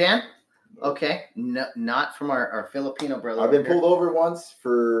here from Jan? Okay. No, not from our Filipino brother. I've been over here. pulled over once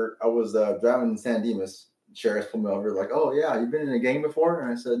I was driving in San Dimas. The sheriff pulled me over like, oh yeah, you've been in a gang before?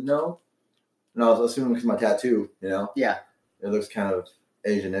 And I said, no. And I was assuming because my tattoo, Yeah. it looks kind of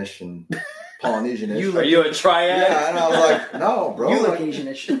Asian-ish and Polynesian-ish. You Are you a triad? yeah, and I was like, no, bro. You look Like-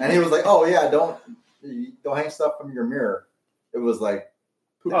 Asian-ish. And he was like, oh yeah, don't hang stuff from your mirror. It was like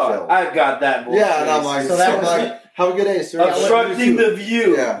poop Oh, shells. I've got that bullshit. Yeah, and I'm like, So that was have a good day, sir. Obstructing the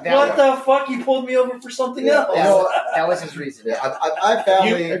view. Yeah. What the fuck? You pulled me over for something Yeah. else. That was his reason. Yeah, I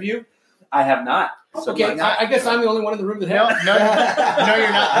family. Have you? I have not. So Okay, not- I guess I'm the only one in the room that No, has. no,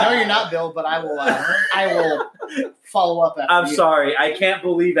 you're not. No, you're not, Bill. But I will follow up after I'm you. sorry. I can't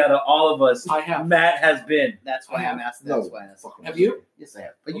believe out of all of us, I have. Matt has been. That's why I'm asking. No. That's why I asked. Have you? Yes, I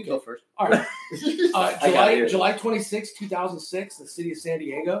have. But you Okay. go first. All right. I got it. July 26, 2006, the city of San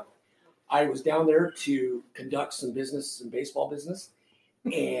Diego. I was down there to conduct some baseball business,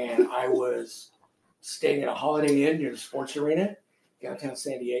 and I was staying at a Holiday Inn near the sports arena, downtown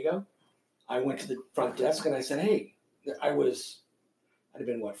San Diego. I went to the front desk and I said, hey, I'd have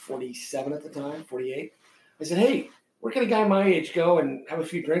been, 47 at the time, 48. I said, hey, where can a guy my age go and have a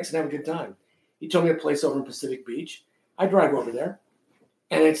few drinks and have a good time? He told me a place over in Pacific Beach. I drive over there,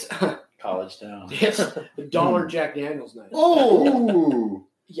 and it's College town. it's the Dollar Jack Daniels night. Ooh.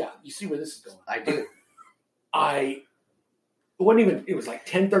 Yeah, you see where this is going. I do. It was like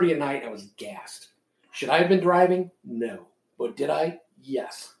 10:30 at night. I was gassed. Should I have been driving? No. But did I?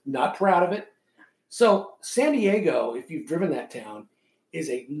 Yes. Not proud of it. So San Diego, if you've driven that town, is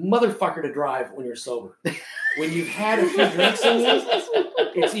a motherfucker to drive when you're sober. When you've had a few drinks in you,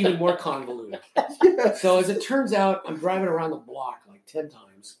 it's even more convoluted. So as it turns out, I'm driving around the block like 10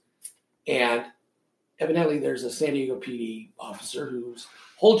 times. And evidently there's a San Diego PD officer whose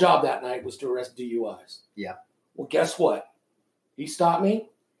whole job that night was to arrest DUIs. Yeah. Well, guess what? He stopped me,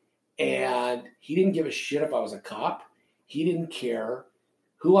 and he didn't give a shit if I was a cop. He didn't care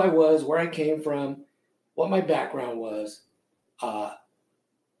who I was, where I came from, what my background was. Are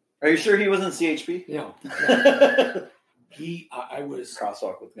you sure he wasn't CHP? No. I was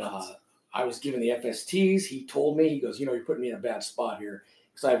Crosswalk with guns. I was given the FSTs. He told me, he goes, you're putting me in a bad spot here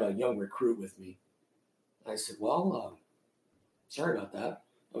because I have a young recruit with me. I said, well, sorry about that.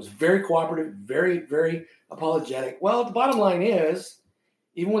 I was very cooperative, very, very apologetic. Well, the bottom line is,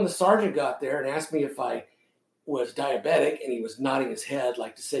 even when the sergeant got there and asked me if I was diabetic, and he was nodding his head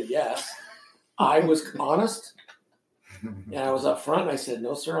like to say yes, I was honest, and I was up front, and I said,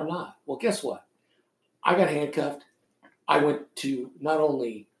 no, sir, I'm not. Well, guess what? I got handcuffed. I went to not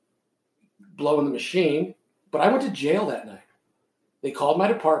only blowing the machine, but I went to jail that night. They called my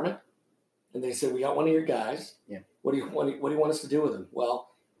department, and they said, we got one of your guys. Yeah. What do you want us to do with him? Well,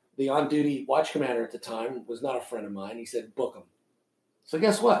 the on-duty watch commander at the time was not a friend of mine. He said, book him. So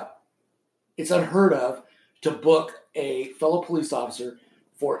guess what? It's unheard of to book a fellow police officer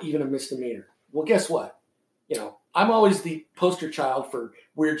for even a misdemeanor. Well, guess what? I'm always the poster child for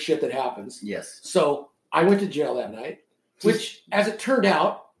weird shit that happens. Yes. So I went to jail that night, which, as it turned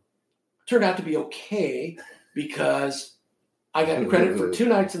out to be okay because I got credit for 2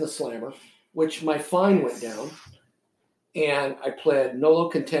 nights in the slammer, which my fine went down. And I pled nolo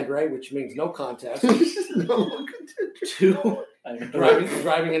contendere, which means no contest, to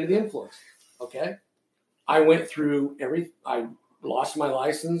driving under the influence. Okay? I went through I lost my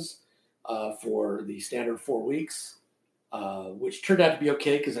license for the standard 4 weeks, which turned out to be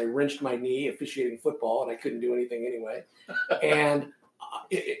okay because I wrenched my knee officiating football and I couldn't do anything anyway. And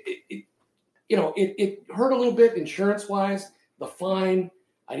it hurt a little bit insurance-wise. The fine,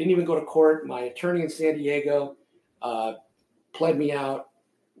 I didn't even go to court. My attorney in San Diego pled me out.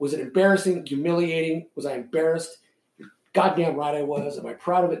 Was it embarrassing, humiliating? Was I embarrassed? You're goddamn right I was. Am I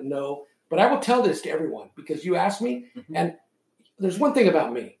proud of it? No. But I will tell this to everyone because you asked me, and there's one thing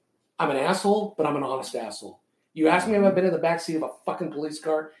about me. I'm an asshole, but I'm an honest asshole. You asked me if I've been in the backseat of a fucking police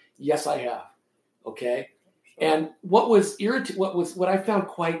car? Yes, I have. Okay? And what I found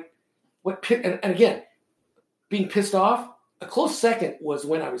and again, being pissed off, a close second was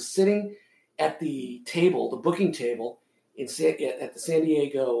when I was sitting at the table, the booking table at the San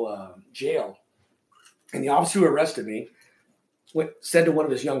Diego jail, and the officer who arrested me said to one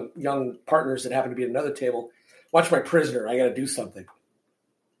of his young partners that happened to be at another table, watch my prisoner, I got to do something.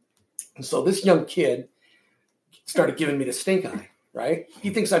 And so this young kid started giving me the stink eye, right? He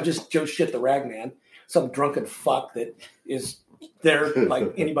thinks I'm just Joe Shit the Ragman, some drunken fuck that is there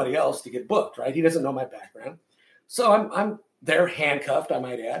like anybody else to get booked, right? He doesn't know my background. So I'm there handcuffed, I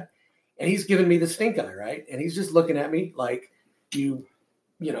might add, and he's giving me the stink eye, right? And he's just looking at me like, you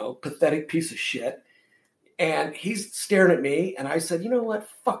pathetic piece of shit. And he's staring at me, and I said, you know what?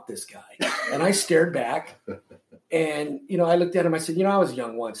 Fuck this guy. And I stared back, and, I looked at him. I said, I was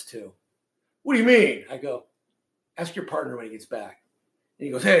young once, too. What do you mean? I go, ask your partner when he gets back. And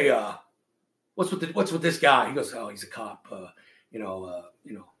he goes, hey, what's with this guy? He goes, oh, he's a cop. Kind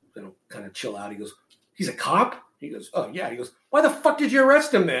of chill out. He goes, he's a cop? He goes, oh, yeah. He goes, why the fuck did you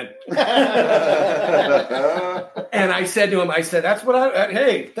arrest him then? And I said to him, that's what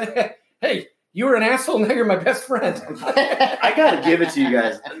hey, you were an asshole, now you're my best friend. I got to give it to you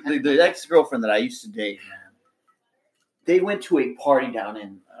guys. The ex-girlfriend that I used to date, man, they went to a party down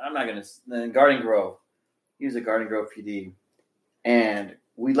in Garden Grove. He was a Garden Grove PD. And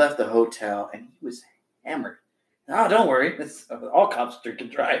we left the hotel, and he was hammered. Oh, don't worry. All cops can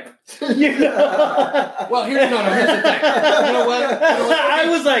drive. Well, here's the thing. You know what? I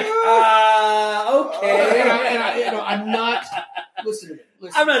was like, okay. And I'm not. Listen to me.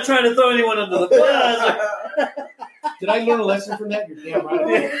 I'm not trying to throw anyone under the bus. Did I learn a lesson from that? You're damn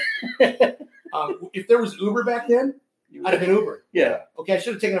right. If there was Uber back then, I'd have been Uber. Yeah. Okay, I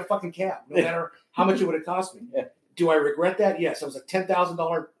should have taken a fucking cab, no matter how much it would have cost me. Yeah. Do I regret that? Yes. It was a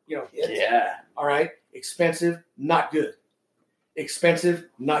 $10,000, hit. Yeah. All right. Expensive, not good. Expensive,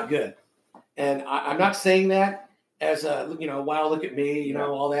 not good. And I'm not saying that as a, wow, look at me,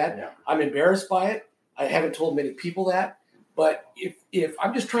 all that. Yeah. I'm embarrassed by it. I haven't told many people that. But if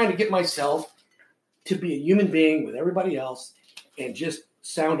I'm just trying to get myself to be a human being with everybody else and just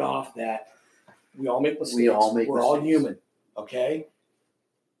sound off that we all make mistakes. We're all human. Okay?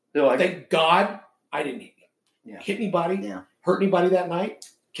 Thank God I didn't hit anybody, hurt anybody that night,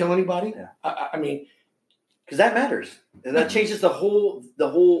 kill anybody. Yeah. I mean, because that matters. That changes the whole.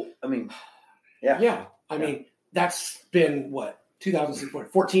 I mean, yeah. I mean, that's been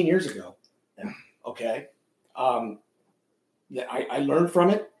 14 years ago. Yeah. Okay. I learned from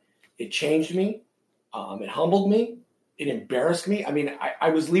it. It changed me. It humbled me. It embarrassed me. I mean, I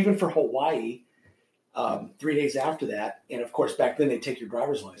was leaving for Hawaii 3 days after that. And of course, back then they take your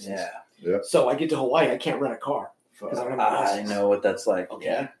driver's license. Yeah. So I get to Hawaii. I can't rent a car. Because I don't have my I license. know what that's like. Okay.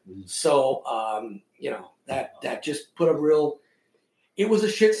 Yeah. So, that just put it was a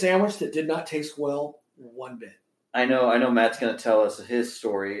shit sandwich that did not taste well one bit. I know Matt's going to tell us his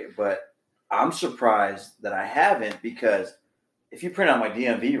story, but I'm surprised that I haven't, because if you print out my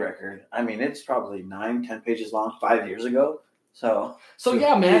DMV record, I mean, it's probably 9-10 pages long 5 years ago. So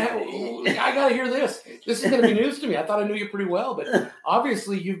yeah, man, I got to hear this. This is going to be news to me. I thought I knew you pretty well, but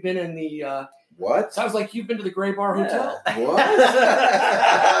obviously you've been in the What? sounds like you've been to the Gray Bar Hotel. What?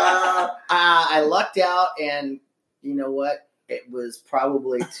 I lucked out, and you know what? It was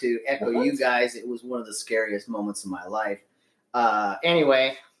probably, to echo you guys, it was one of the scariest moments of my life.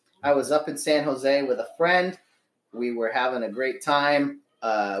 Anyway, I was up in San Jose with a friend. We were having a great time.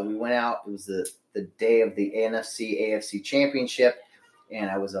 We went out. It was the day of the NFC-AFC championship, and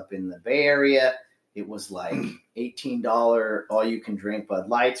I was up in the Bay Area. It was like $18 all-you-can-drink Bud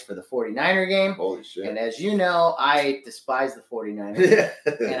Lights for the 49er game. Holy shit. And as you know, I despise the 49ers,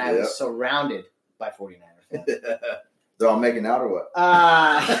 and I was surrounded by 49er fans. They're all making out or what?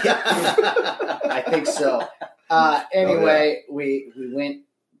 I think so. Anyway, we went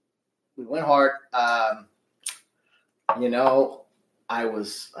hard. I don't know if I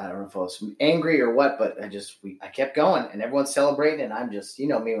was angry or what, but I kept going, and everyone's celebrating, and I'm just, me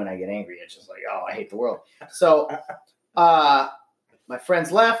when I get angry, it's just like, oh, I hate the world. So my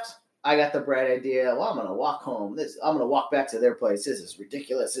friends left. I got the bright idea. Well, I'm going to walk home. I'm going to walk back to their place. This is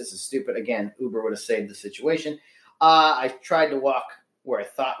ridiculous. This is stupid. Again, Uber would have saved the situation. I tried to walk where I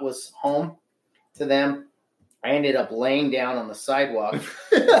thought was home to them. I ended up laying down on the sidewalk.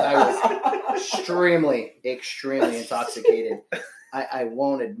 I was extremely, extremely intoxicated. I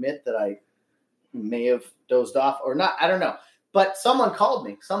won't admit that I may have dozed off or not. I don't know. But someone called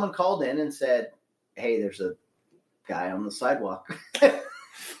me. Someone called in and said, hey, there's a guy on the sidewalk.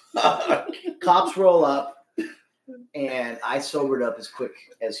 Cops roll up, and I sobered up as quick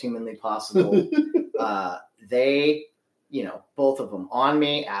as humanly possible. They, both of them on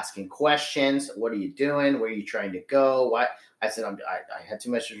me, asking questions. What are you doing? Where are you trying to go? What? I said, I had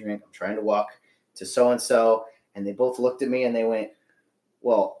too much to drink. I'm trying to walk to so-and-so. And they both looked at me and they went,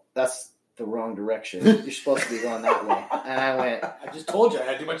 well, that's the wrong direction. You're supposed to be going that way. And I went, I just told you I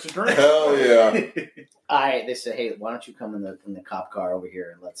had too much to drink. Hell yeah. They said, hey, why don't you come in the cop car over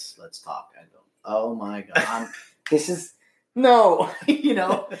here and let's talk. I go, oh my God, this is no,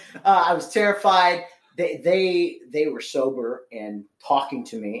 I was terrified. They were sober and talking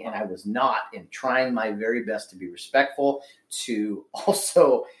to me, and I was not, and trying my very best to be respectful, to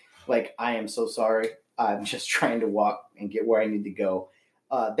also I am so sorry. I'm just trying to walk and get where I need to go.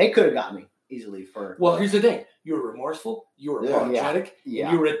 They could have got me easily for. Well, here's the thing: you were remorseful, you were apologetic, yeah.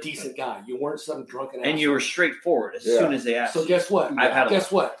 And you were a decent guy. You weren't some drunken. And you were straightforward as soon as they asked. So guess what?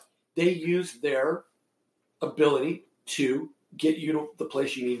 Guess what? They used their ability to get you to the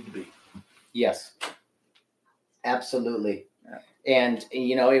place you needed to be. Yes, absolutely. Yeah. And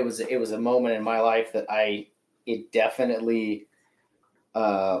it was a moment in my life that it definitely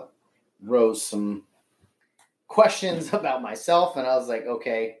rose some questions about myself, and I was like,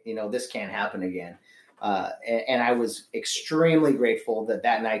 okay, this can't happen again. And I was extremely grateful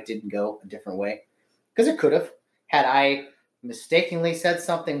that night didn't go a different way, because it could have. Had I mistakenly said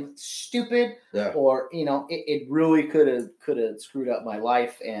something stupid, or it really could have screwed up my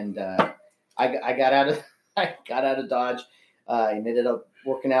life. And I got out of Dodge. It ended up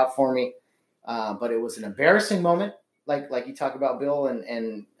working out for me, but it was an embarrassing moment, like you talk about, Bill,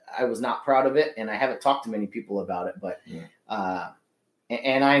 and I was not proud of it, and I haven't talked to many people about it. But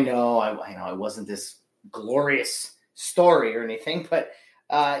and I know it wasn't this glorious story or anything, but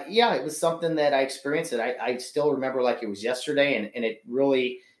it was something that I experienced. I still remember like it was yesterday, and it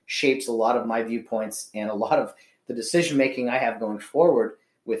really shapes a lot of my viewpoints and a lot of the decision making I have going forward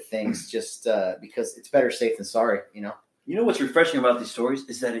with things. Just because it's better safe than sorry, You know what's refreshing about these stories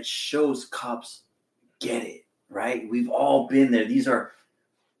is that it shows cops get it, right? We've all been there. These are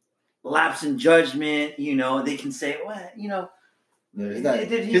lapse in judgment. They can say, well, he's not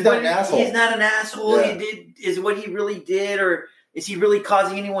an asshole. He's not an asshole. Yeah. He did is what he really did, or is he really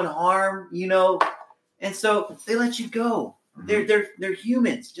causing anyone harm? And so they let you go. Mm-hmm. They're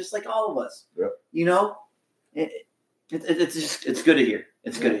humans, just like all of us. Yep. It's good to hear.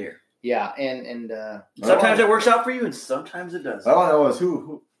 It's good to hear. Yeah, and sometimes it works out for you, and sometimes it does. I don't know is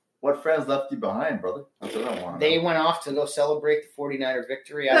who What friends left you behind, brother? That's what I want. They went off to go celebrate the 49er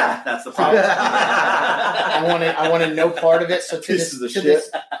victory. That's the problem. I wanted no part of it. So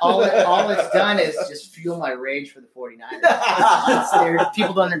all it's done is just fuel my rage for the 49ers.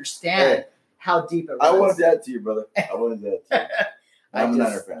 People don't understand how deep it runs. I wanted that to you, brother. I wanted that to you. I'm a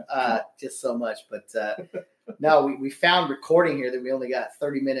Niner fan. Just so much. But no, we found recording here that we only got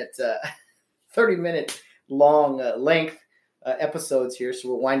 30-minute long length episodes here. So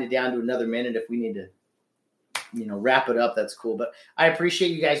we'll wind it down to another minute if we need to, wrap it up. That's cool. But I appreciate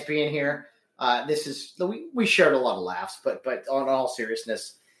you guys being here. We shared a lot of laughs, but on all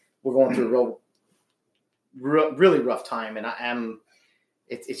seriousness, we're going through a really rough time, and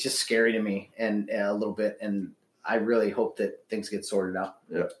it's just scary to me and a little bit, and I really hope that things get sorted out.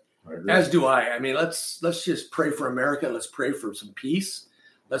 Yeah, as do I. I mean, let's just pray for America. Let's pray for some peace.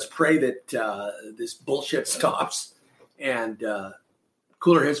 Let's pray that this bullshit stops and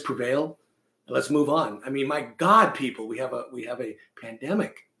cooler heads prevail. And let's move on. I mean, my God, people, we have a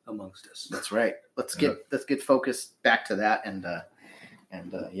pandemic amongst us. That's right. Let's get focused back to that and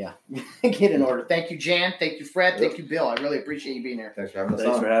get in order. Thank you, Jan. Thank you, Fred. Thank you, Bill. I really appreciate you being here. Thanks for having us.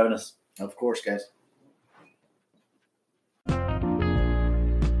 Thanks for having us. Of course, guys.